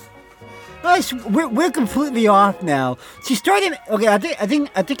limitations. We're completely off now. She started. Okay, I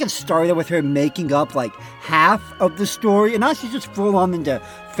think it started with her making up like half of the story, and now she's just full on into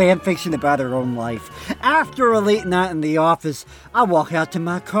fan fiction about her own life. After a late night in the office, I walk out to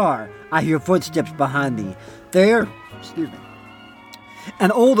my car. I hear footsteps behind me. There, an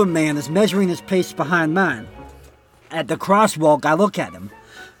older man is measuring his pace behind mine. At the crosswalk, I look at him.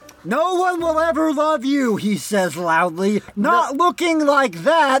 "No one will ever love you," he says loudly. "Not looking like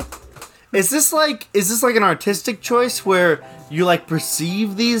that." Is this like an artistic choice where you like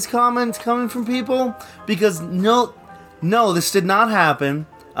perceive these comments coming from people? Because no, this did not happen.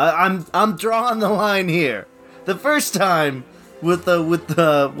 I'm drawing the line here. The first time with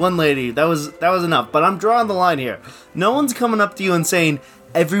the one lady, that was enough. But I'm drawing the line here. No one's coming up to you and saying,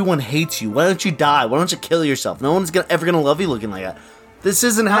 "Everyone hates you. Why don't you die? Why don't you kill yourself?" No one's ever gonna love you looking like that. This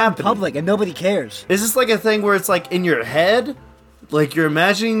isn't happening. In public, and nobody cares. Is this like a thing where it's like in your head? Like you're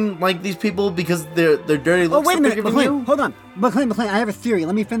imagining like these people because they're dirty looks. Oh, wait a minute, McLean, hold on. McLean, I have a theory.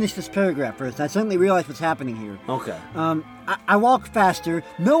 Let me finish this paragraph first. I suddenly realize what's happening here. Okay. I walk faster.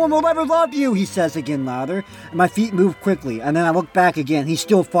 "No one will ever love you," he says again louder. My feet move quickly, and then I look back again. He's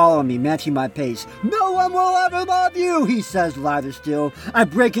still following me, matching my pace. "No one will ever love you," he says louder still. I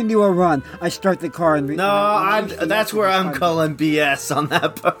break into a run. I start the car and... that's where I'm calling BS on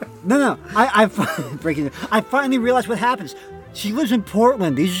that part. No. I finally realize what happens. She lives in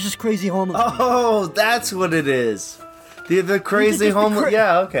Portland. These are just crazy homeless. Oh, that's what it is. The crazy homeless.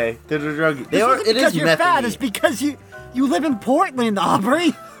 Yeah, okay. They're the drug. It is because you're fat. It's because you live in Portland,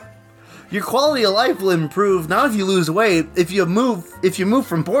 Aubrey. Your quality of life will improve not if you lose weight. If you move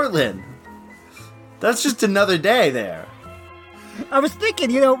from Portland, that's just another day there. I was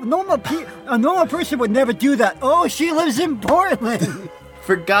thinking, a normal person would never do that. Oh, she lives in Portland.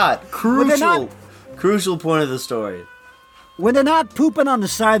 Forgot. Crucial point of the story. When they're not pooping on the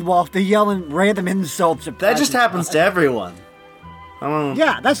sidewalk, they're yelling random insults. That just happens to everyone. I don't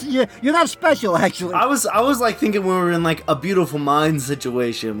know. Yeah, you're not special, actually. I was like thinking we were in like a Beautiful Mind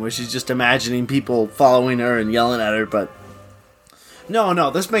situation where she's just imagining people following her and yelling at her, but no,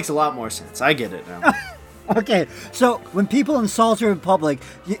 this makes a lot more sense. I get it now. Okay, so when people insult her in public,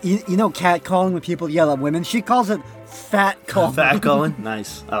 you know catcalling when people yell at women, she calls it fat calling. Fat calling?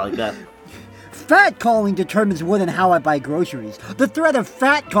 Nice. I like that. Fat calling determines when and how I buy groceries. The threat of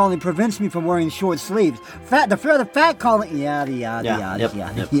fat calling prevents me from wearing short sleeves. The threat of fat calling, yada.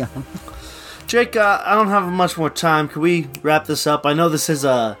 Jake, I don't have much more time. Can we wrap this up? I know this is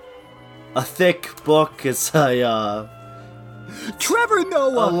a thick book. It's a Trevor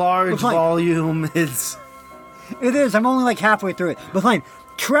Noah, a large volume. It is. I'm only like halfway through it. But fine.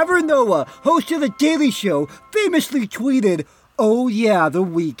 Trevor Noah, host of The Daily Show, famously tweeted, "Oh yeah, the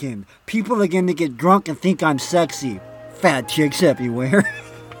weekend. People are going to get drunk and think I'm sexy. Fat chicks everywhere."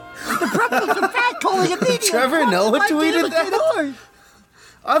 The prevalence of fat calling immediately. Trevor Noah tweeted that?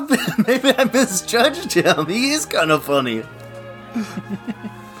 Maybe I misjudged him. He is kind of funny.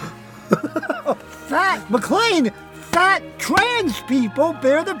 Fat McLean. Fat trans people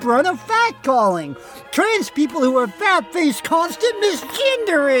bear the brunt of fat calling. Trans people who are fat face constant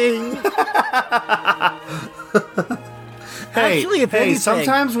misgendering. Actually, if anything,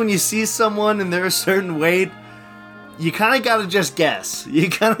 sometimes when you see someone and they're a certain weight, you kind of gotta just guess. You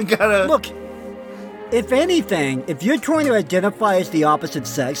kind of gotta... Look, if anything, if you're trying to identify as the opposite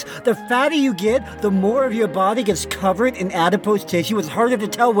sex, the fatter you get, the more of your body gets covered in adipose tissue. It's harder to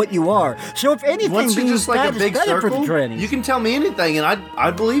tell what you are. So if anything, once you're just like a big circle, trannies. You can tell me anything and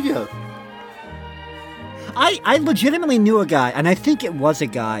I'd believe you. I legitimately knew a guy, and I think it was a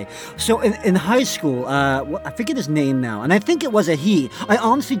guy. So in high school, I forget his name now, and I think it was a he. I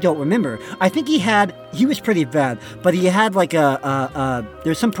honestly don't remember. I think he was pretty bad, but he had like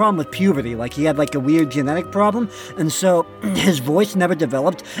there's some problem with puberty. Like he had like a weird genetic problem, and so his voice never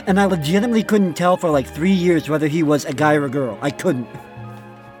developed, and I legitimately couldn't tell for like 3 years whether he was a guy or a girl. I couldn't.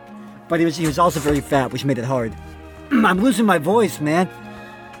 But he was also very fat, which made it hard. I'm losing my voice, man.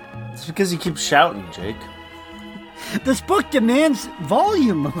 It's because you keep shouting, Jake. This book demands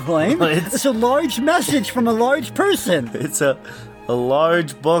volume, McLean. It's a large message from a large person. It's a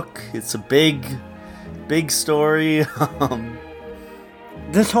large book. It's a big story.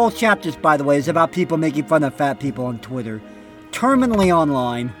 This whole chapter, by the way, is about people making fun of fat people on Twitter. Terminally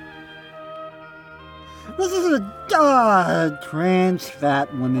online. This is a trans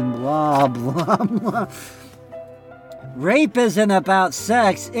fat women, blah, blah, blah. Rape isn't about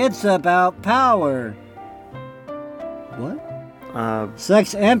sex, it's about power. What?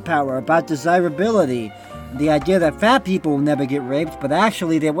 Sex and power, about desirability. The idea that fat people will never get raped, but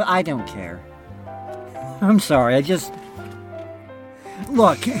actually they will. I don't care. I'm sorry, I just...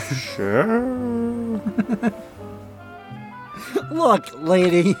 Look. Sure. Look,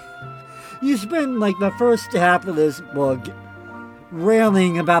 lady. You spent like the first half of this book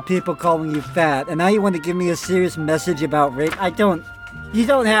railing about people calling you fat, and now you want to give me a serious message about rape? You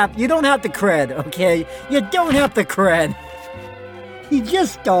don't have the cred, okay? You don't have the cred. You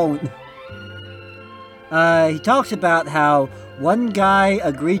just don't. He talks about how one guy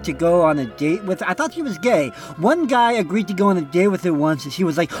agreed to go on a date with her. I thought she was gay. One guy agreed to go on a date with her once, and she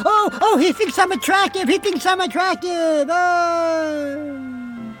was like, oh, he thinks I'm attractive.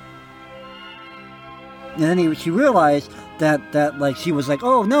 And then she realized that like she was like,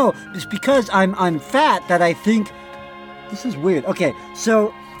 oh no, it's because I'm fat that I think. This is weird. Okay,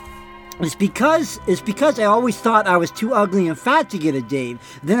 so it's because I always thought I was too ugly and fat to get a date.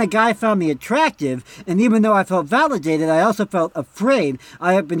 Then a guy found me attractive, and even though I felt validated, I also felt afraid.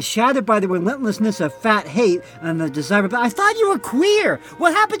 I have been shattered by the relentlessness of fat hate and the desire. But I thought you were queer.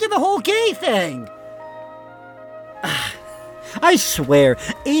 What happened to the whole gay thing? I swear,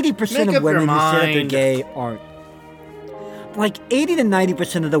 80% of women who say that they're gay aren't. Like 80 to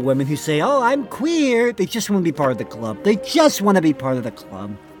 90% of the women who say, oh, I'm queer, they just want to be part of the club. They just want to be part of the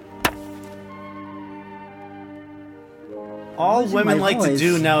club. All women like to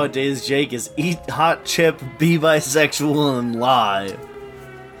do nowadays, Jake, is eat hot chip, be bisexual, and lie.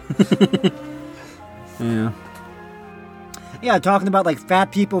 Yeah. Yeah, talking about like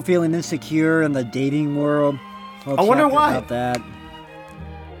fat people feeling insecure in the dating world. I wonder why. About that.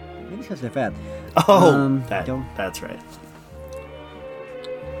 Maybe because they're fat. Oh, that's right.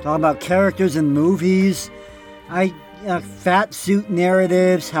 Talking about characters in movies. Fat suit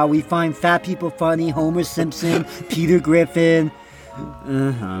narratives, how we find fat people funny, Homer Simpson, Peter Griffin.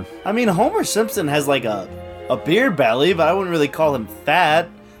 I mean, Homer Simpson has like a beer belly, but I wouldn't really call him fat.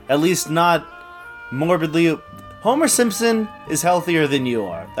 At least not morbidly. Homer Simpson is healthier than you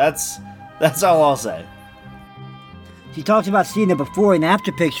are. That's all I'll say. She talks about seeing a before and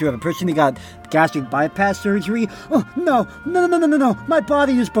after picture of a person who got gastric bypass surgery. Oh, no. My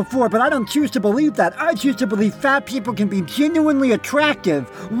body is before, but I don't choose to believe that. I choose to believe fat people can be genuinely attractive,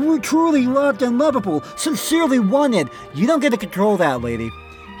 truly loved and lovable, sincerely wanted. You don't get to control that, lady.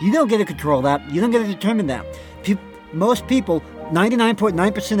 You don't get to control that. You don't get to determine that. Most people,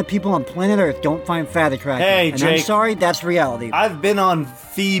 99.9% of people on planet Earth don't find fat attractive. Hey, and Jake. I'm sorry, that's reality. I've been on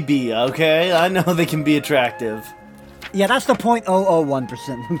Phoebe, okay? I know they can be attractive. Yeah, that's the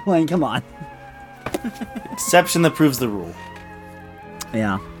 0.001%. Like, come on. Exception that proves the rule.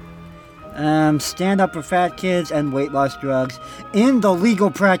 Yeah. Stand up for fat kids and weight loss drugs in the legal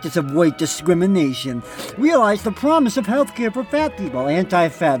practice of weight discrimination. Realize the promise of healthcare for fat people.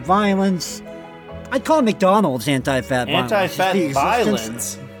 Anti-fat violence. I'd call McDonald's anti-fat violence. Anti-fat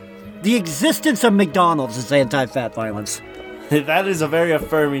violence? The existence of McDonald's is anti-fat violence. That is a very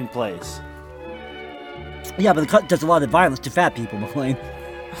affirming place. Yeah, but it does a lot of violence to fat people, McLean.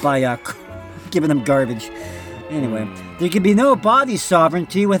 By giving them garbage. Anyway, there can be no body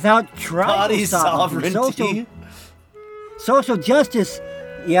sovereignty without tribal Body sovereignty. sovereignty? Social justice.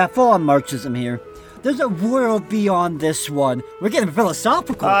 Yeah, full on Marxism here. There's a world beyond this one. We're getting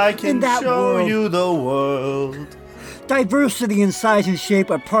philosophical. I can in that show world. you the world. Diversity in size and shape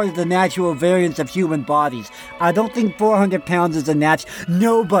are part of the natural variance of human bodies. I don't think 400 pounds is a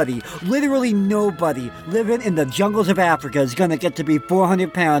nobody, literally nobody, living in the jungles of Africa is gonna get to be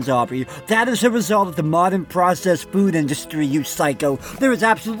 400 pounds, Aubrey. That is a result of the modern processed food industry, you psycho. There is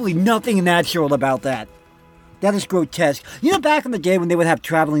absolutely nothing natural about that. That is grotesque. You know, back in the day when they would have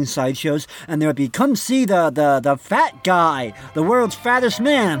traveling sideshows, and there would be, come see the fat guy, the world's fattest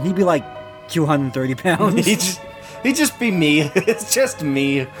man. He'd be like 230 pounds. He'd just be me. It's just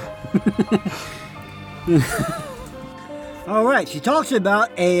me. Alright, she talks about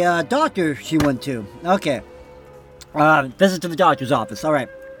a doctor she went to. Okay. Visit to the doctor's office. Alright.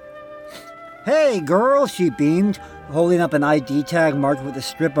 Hey, girl, she beamed, holding up an ID tag marked with a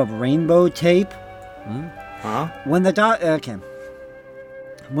strip of rainbow tape. Huh? When the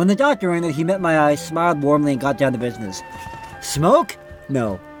doctor entered, he met my eyes, smiled warmly, and got down to business. Smoke?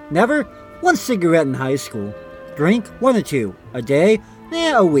 No. Never? One cigarette in high school. Drink? 1 or 2. A day?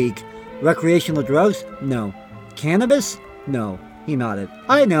 A week. Recreational drugs? No. Cannabis? No. He nodded.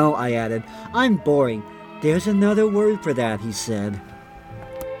 I know, I added. I'm boring. There's another word for that, he said.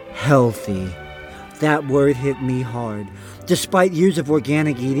 Healthy. That word hit me hard. Despite years of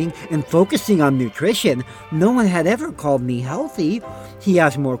organic eating and focusing on nutrition, no one had ever called me healthy. He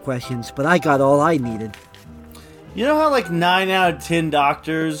asked more questions, but I got all I needed. You know how like 9 out of 10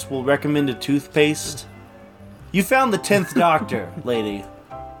 doctors will recommend a toothpaste? You found the 10th doctor, lady.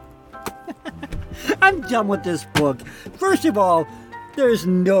 I'm done with this book. First of all, there's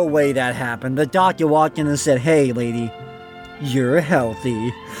no way that happened. The doctor walked in and said, "Hey, lady, you're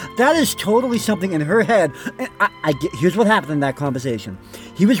healthy." That is totally something in her head. And here's what happened in that conversation.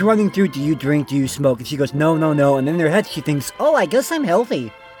 He was running through, do you drink, do you smoke? And she goes, no. And in her head, she thinks, oh, I guess I'm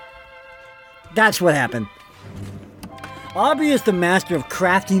healthy. That's what happened. Aubrey is the master of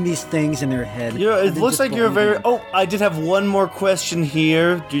crafting these things in her head. You know, it looks like you're very... Oh, I did have one more question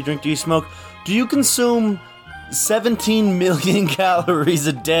here. Do you drink, do you smoke? Do you consume 17 million calories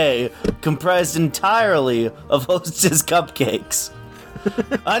a day comprised entirely of Hostess cupcakes?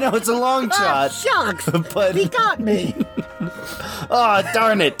 I know it's a long shot. Shucks! But... He got me! Oh,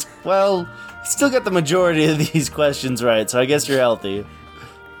 darn it. Well, still got the majority of these questions right, so I guess you're healthy.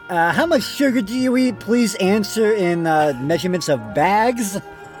 How much sugar do you eat? Please answer in measurements of bags.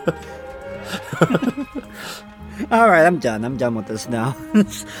 All right, I'm done. I'm done with this now.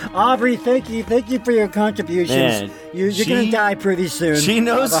 Aubrey, thank you for your contributions. Man, You're gonna die pretty soon. She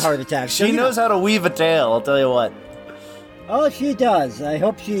knows of a heart attack. She knows how to weave a tale. I'll tell you what. Oh, she does. I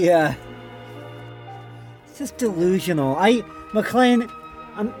hope she. It's just delusional. McLean.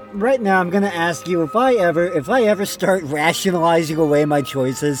 Right now, I'm gonna ask you if I ever start rationalizing away my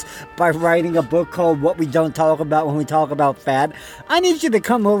choices by writing a book called "What We Don't Talk About When We Talk About Fat." I need you to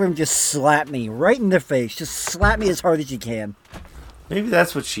come over and just slap me right in the face. Just slap me as hard as you can. Maybe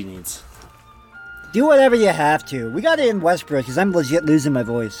that's what she needs. Do whatever you have to. We gotta end Westbrook because I'm legit losing my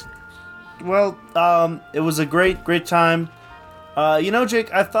voice. Well, it was a great time.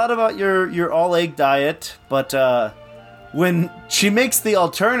 Jake, I thought about your all-egg diet, but when she makes the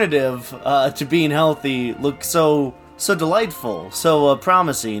alternative to being healthy look so delightful, so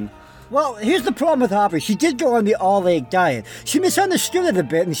promising. Well, here's the problem with Aubrey. She did go on the all-egg diet. She misunderstood it a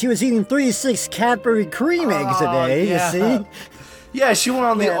bit, and she was eating 3 to 6 Cadbury cream eggs a day, yeah. you see? Yeah, she went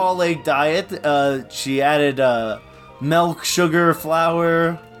on the all-egg diet. She added milk, sugar,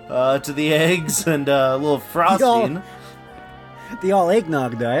 flour to the eggs, and a little frosting. the all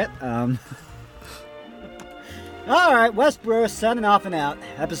eggnog diet. Alright, Westboro signing off and out.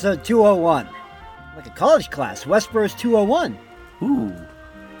 Episode 201. Like a college class, Westboro's 201. Ooh.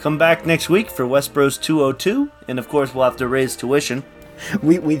 Come back next week for Westboro's 202, and of course we'll have to raise tuition.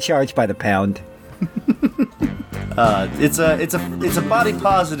 We charge by the pound. It's a body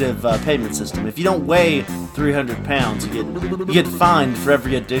positive payment system. If you don't weigh 300 pounds, you get fined for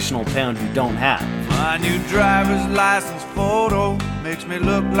every additional pound you don't have. My new driver's license photo makes me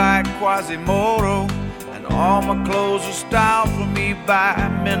look like Quasimodo, and all my clothes are styled for me by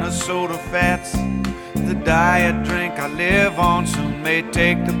Minnesota Fats. The diet drink I live on soon may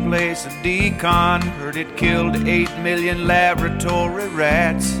take the place of Decon. Heard it killed 8 million laboratory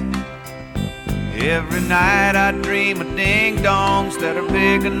rats. Every night I dream of ding-dongs that are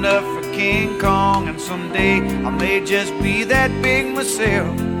big enough for King Kong, and someday I may just be that big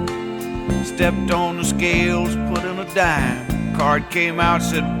myself. Stepped on the scales, put in a dime. Card came out,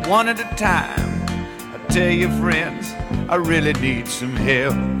 said 1 at a time. I tell you friends, I really need some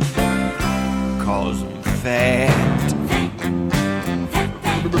help, 'cause I'm fat.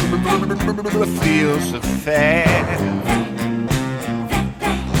 I feel so fat.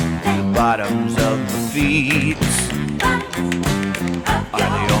 The bottoms of my feet are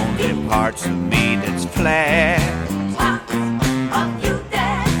the only parts of me that's flat.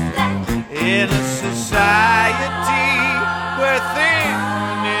 In a society where thin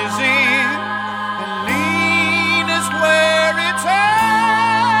is in and lean is where it's at.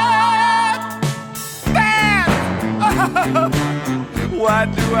 Why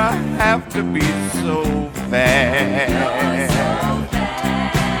do I have to be so fat?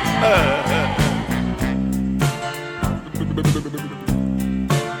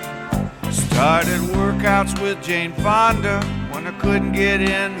 Started workouts with Jane Fonda when I couldn't get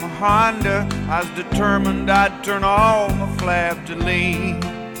in my Honda. I was determined I'd turn all my flab to lean.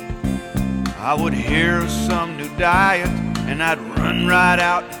 I would hear of some new diet and I'd run right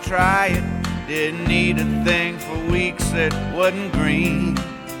out to try it. Didn't need a thing for weeks that wasn't green.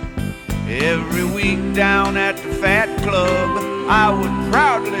 Every week down at the Fat Club, I would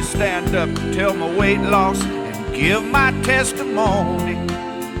proudly stand up, tell my weight loss, and give my testimony.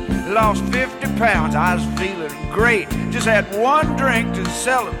 Lost 50 pounds, I was feeling great. Just had one drink to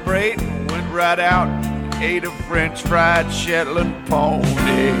celebrate and went right out and ate a French fried Shetland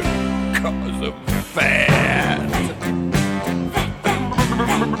pony. 'Cause I'm fat.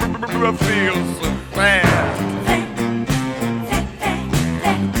 I feel so fat.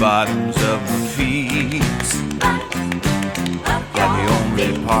 The bottoms of my feet are the only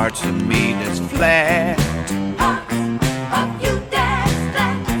parts of me that's flat.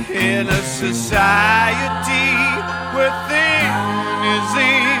 In a society where thin is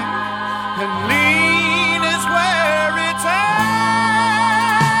in and lean is where it's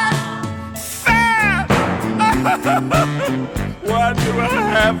at. Fat! Why do I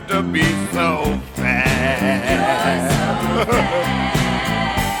have to be so fat?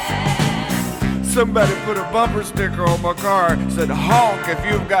 Somebody put a bumper sticker on my car, said honk if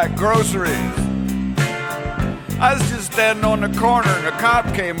you've got groceries. I was just standing on the corner and a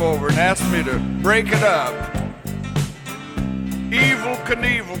cop came over and asked me to break it up. Evil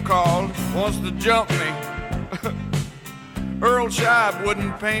Knievel called, wants to jump me. Earl Scheib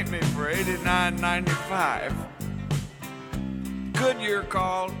wouldn't paint me for $89.95. Goodyear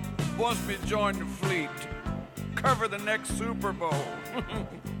called, wants me to join the fleet, cover the next Super Bowl.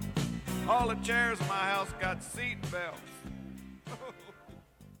 All the chairs in my house got seat belts.